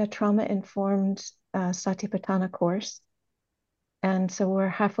teaching a trauma-informed Satipatthana course. And so we're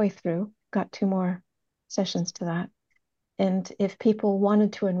halfway through, got 2 more sessions to that. And if people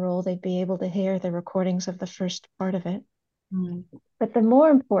wanted to enroll, they'd be able to hear the recordings of the first part of it. Mm. But the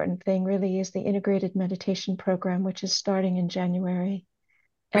more important thing really is the integrated meditation program, which is starting in January.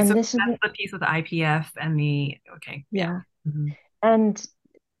 Wait, so And this is, that's the piece with the IPF and the, okay, yeah. yeah. Mhm. And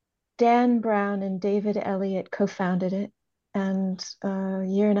Dan Brown and David Elliott co-founded it. And a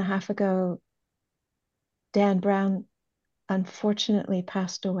year and a half ago, Dan Brown unfortunately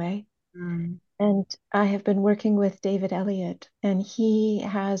passed away. Mm. And I have been working with David Elliott, and he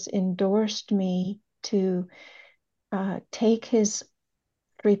has endorsed me to take his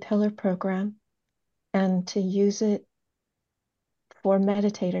 3-pillar program and to use it for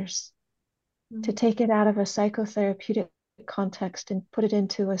meditators, to Mm. take it out of a psychotherapeutic context and put it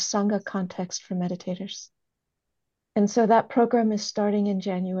into a Sangha context for meditators. And so that program is starting in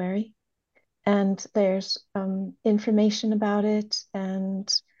January, and there's information about it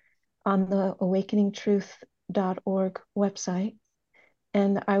and on the awakeningtruth.org website.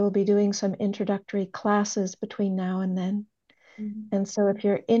 And I will be doing some introductory classes between now and then. Mm. And so if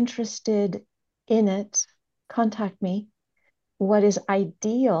you're interested in it, contact me. What is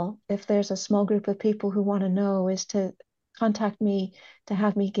ideal, if there's a small group of people who want to know, is to contact me to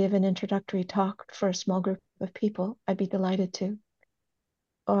have me give an introductory talk for a small group of people. I'd be delighted to.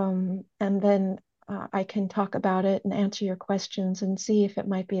 And then I can talk about it and answer your questions and see if it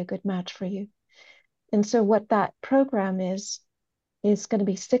might be a good match for you. And so what that program is going to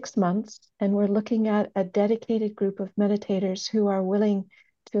be 6 months, and we're looking at a dedicated group of meditators who are willing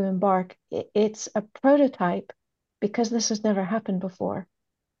to embark. It's a prototype because this has never happened before,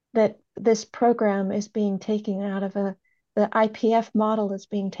 that this program is being taken out of the IPF model is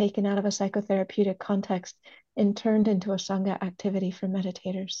being taken out of a psychotherapeutic context and turned into a Sangha activity for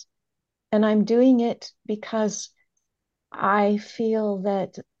meditators. And I'm doing it because I feel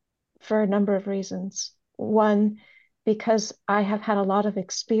that, for a number of reasons. One, because I have had a lot of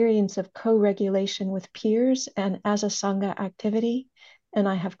experience of co-regulation with peers and as a Sangha activity, and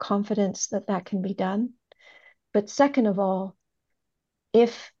I have confidence that that can be done. But second of all,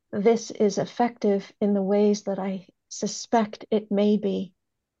 if this is effective in the ways that I suspect it may be,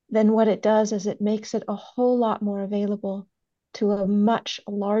 then what it does is it makes it a whole lot more available to a much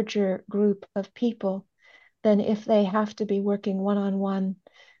larger group of people than if they have to be working one-on-one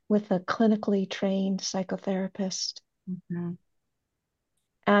with a clinically trained psychotherapist. Mm-hmm.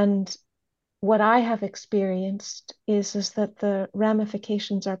 And what I have experienced is that the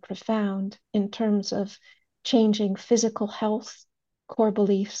ramifications are profound in terms of changing physical health, core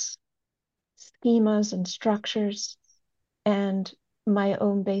beliefs, schemas and structures, and my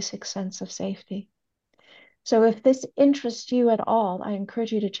own basic sense of safety. So if this interests you at all, I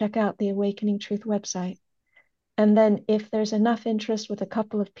encourage you to check out the Awakening Truth website. And then if there's enough interest with a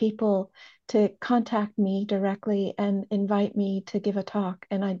couple of people to contact me directly and invite me to give a talk,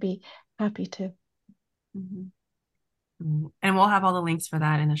 and I'd be happy to. Mm-hmm. And we'll have all the links for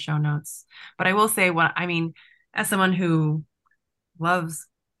that in the show notes. But I will say, as someone who loves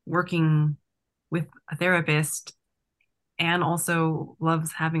working with a therapist and also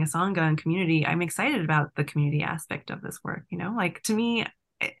loves having a Sangha and community, I'm excited about the community aspect of this work. Like, to me,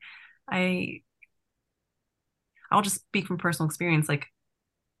 I'll just speak from personal experience. Like,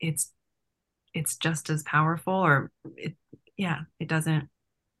 it's just as powerful, or it doesn't.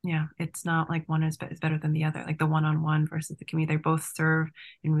 Yeah, it's not like one is better than the other, like the one-on-one versus the community. They both serve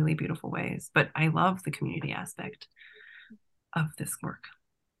in really beautiful ways. But I love the community aspect of this work.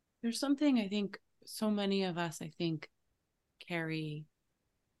 There's something I think so many of us, carry,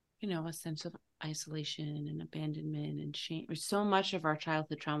 a sense of isolation and abandonment and shame. So much of our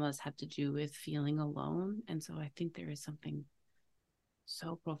childhood traumas have to do with feeling alone. And so I think there is something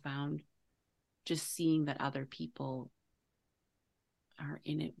so profound just seeing that other people are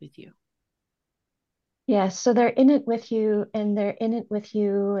in it with you. Yes, so they're in it with you, and they're in it with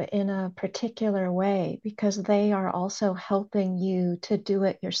you in a particular way because they are also helping you to do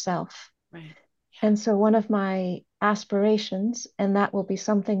it yourself. Right. Yeah. And so one of my aspirations, and that will be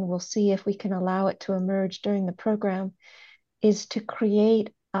something we'll see if we can allow it to emerge during the program, is to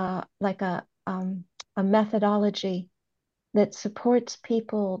create like a methodology that supports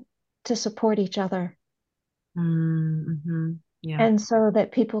people to support each other. Mm-hmm. Yeah. And so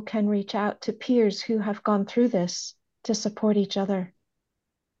that people can reach out to peers who have gone through this to support each other.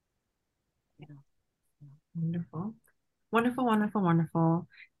 Yeah. Wonderful. Wonderful, wonderful, wonderful.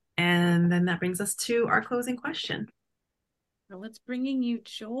 And then that brings us to our closing question. What's bringing you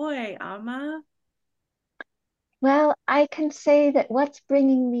joy, Amma? Well, I can say that what's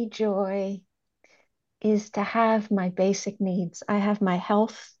bringing me joy is to have my basic needs. I have my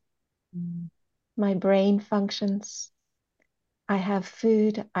health, my brain functions, I have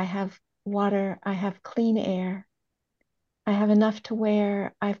food, I have water, I have clean air, I have enough to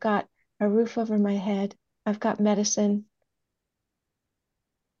wear, I've got a roof over my head, I've got medicine.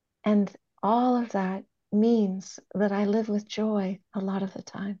 And all of that means that I live with joy a lot of the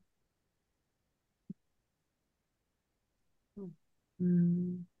time.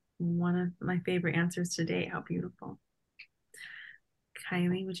 One of my favorite answers today. How beautiful.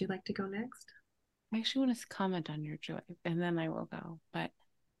 Kylie, would you like to go next? I actually want to comment on your joy, and then I will go. But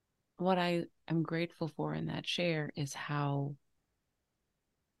what I am grateful for in that share is how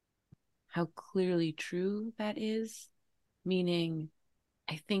clearly true that is. Meaning,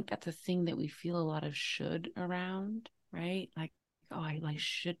 I think that's a thing that we feel a lot of should around, right? Like, oh, I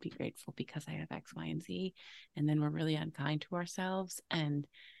should be grateful because I have X, Y, and Z. And then we're really unkind to ourselves. And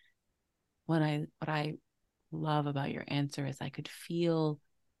what I love about your answer is I could feel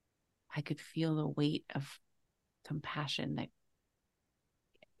the weight of compassion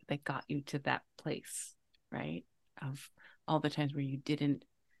that got you to that place, right? Of all the times where you didn't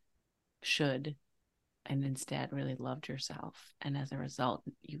should and instead really loved yourself. And as a result,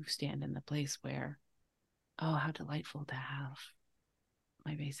 you stand in the place where, oh, how delightful to have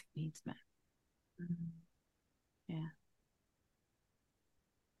my basic needs met. Yeah.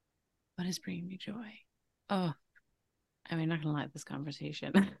 What is bringing me joy? Oh, I mean, not gonna lie, this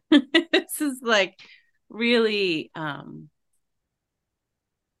conversation. This is like really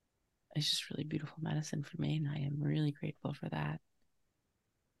it's just really beautiful medicine for me, and I am really grateful for that.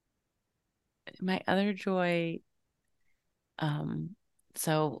 My other joy,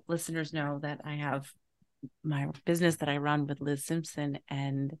 so listeners know that I have my business that I run with Liz Simpson,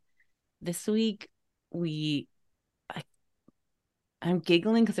 and this week I'm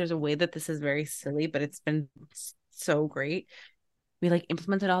giggling because there's a way that this is very silly, but it's been so great. we like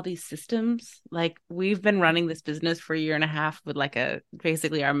implemented all these systems. Like we've been running this business for a year and a half with like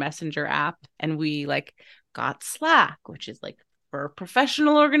basically our messenger app, and we like got Slack, which is like for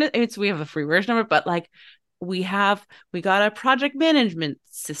professional organizations. We have a free version of it, but like we got a project management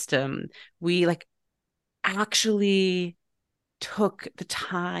system. We like actually took the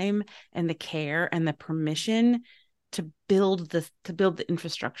time and the care and the permission to build the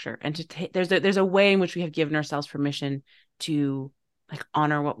infrastructure, and to take there's a way in which we have given ourselves permission to like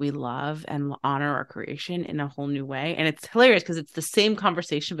honor what we love and honor our creation in a whole new way. And it's hilarious because it's the same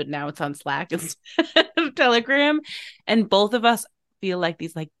conversation, but now it's on Slack instead of Telegram, and both of us feel like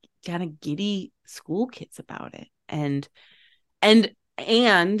these like kind of giddy school kids about it. And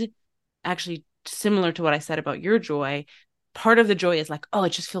actually, similar to what I said about your joy, part of the joy is like, oh, it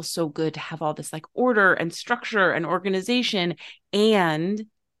just feels so good to have all this like order and structure and organization. And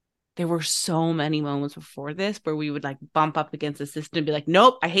there were so many moments before this where we would like bump up against the system and be like,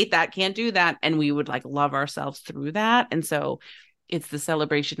 nope, I hate that, can't do that. And we would like love ourselves through that. And so it's the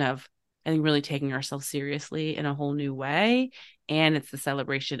celebration of, I think, really taking ourselves seriously in a whole new way. And it's the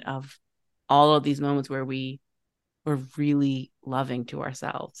celebration of all of these moments where we're really loving to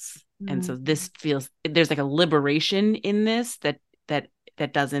ourselves. And so this feels, there's like a liberation in this that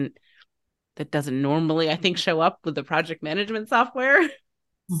doesn't normally, I think, show up with the project management software.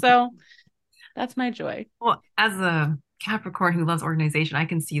 So that's my joy. Well, as a Capricorn who loves organization, I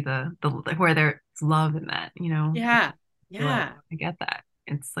can see the where there's love in that, you know. Yeah. I get that.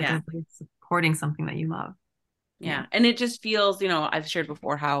 It's like it's supporting something that you love. Yeah. And it just feels, I've shared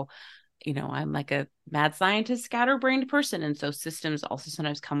before how, I'm like a mad scientist, scatterbrained person. And so systems also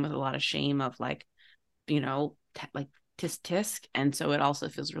sometimes come with a lot of shame of like, like tisk. And so it also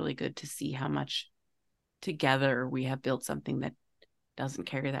feels really good to see how much together we have built something that doesn't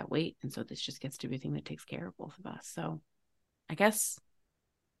carry that weight. And so this just gets to be a thing that takes care of both of us. So I guess,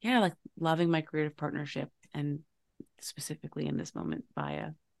 like loving my creative partnership, and specifically in this moment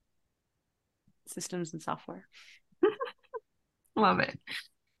via systems and software. Love it.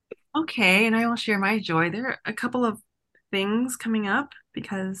 Okay, and I will share my joy. There are a couple of things coming up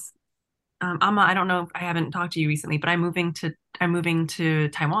because Amma, I don't know if I haven't talked to you recently, but I'm moving to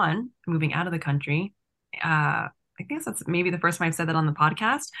Taiwan, moving out of the country. I guess that's maybe the first time I've said that on the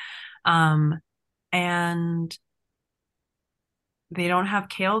podcast. And they don't have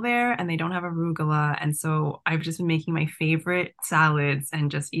kale there and they don't have arugula. And so I've just been making my favorite salads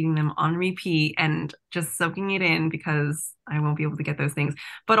and just eating them on repeat and just soaking it in because I won't be able to get those things.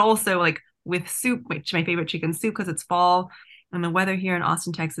 But also like with soup, which my favorite chicken soup because it's fall and the weather here in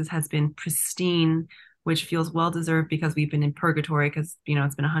Austin, Texas has been pristine, which feels well deserved because we've been in purgatory because,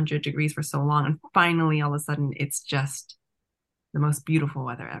 it's been 100 degrees for so long. And finally, all of a sudden, it's just the most beautiful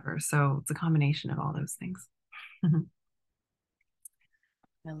weather ever. So it's a combination of all those things.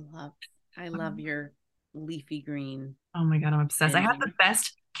 I love your leafy green. Oh my God, I'm obsessed. I have the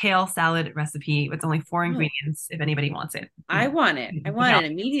best kale salad recipe. It's only 4 ingredients if anybody wants it. I want it. I want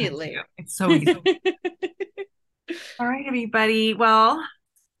it immediately. It's so easy. All right, everybody. Well,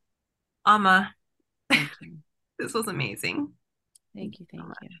 Amma, thank you. This was amazing. Thank you.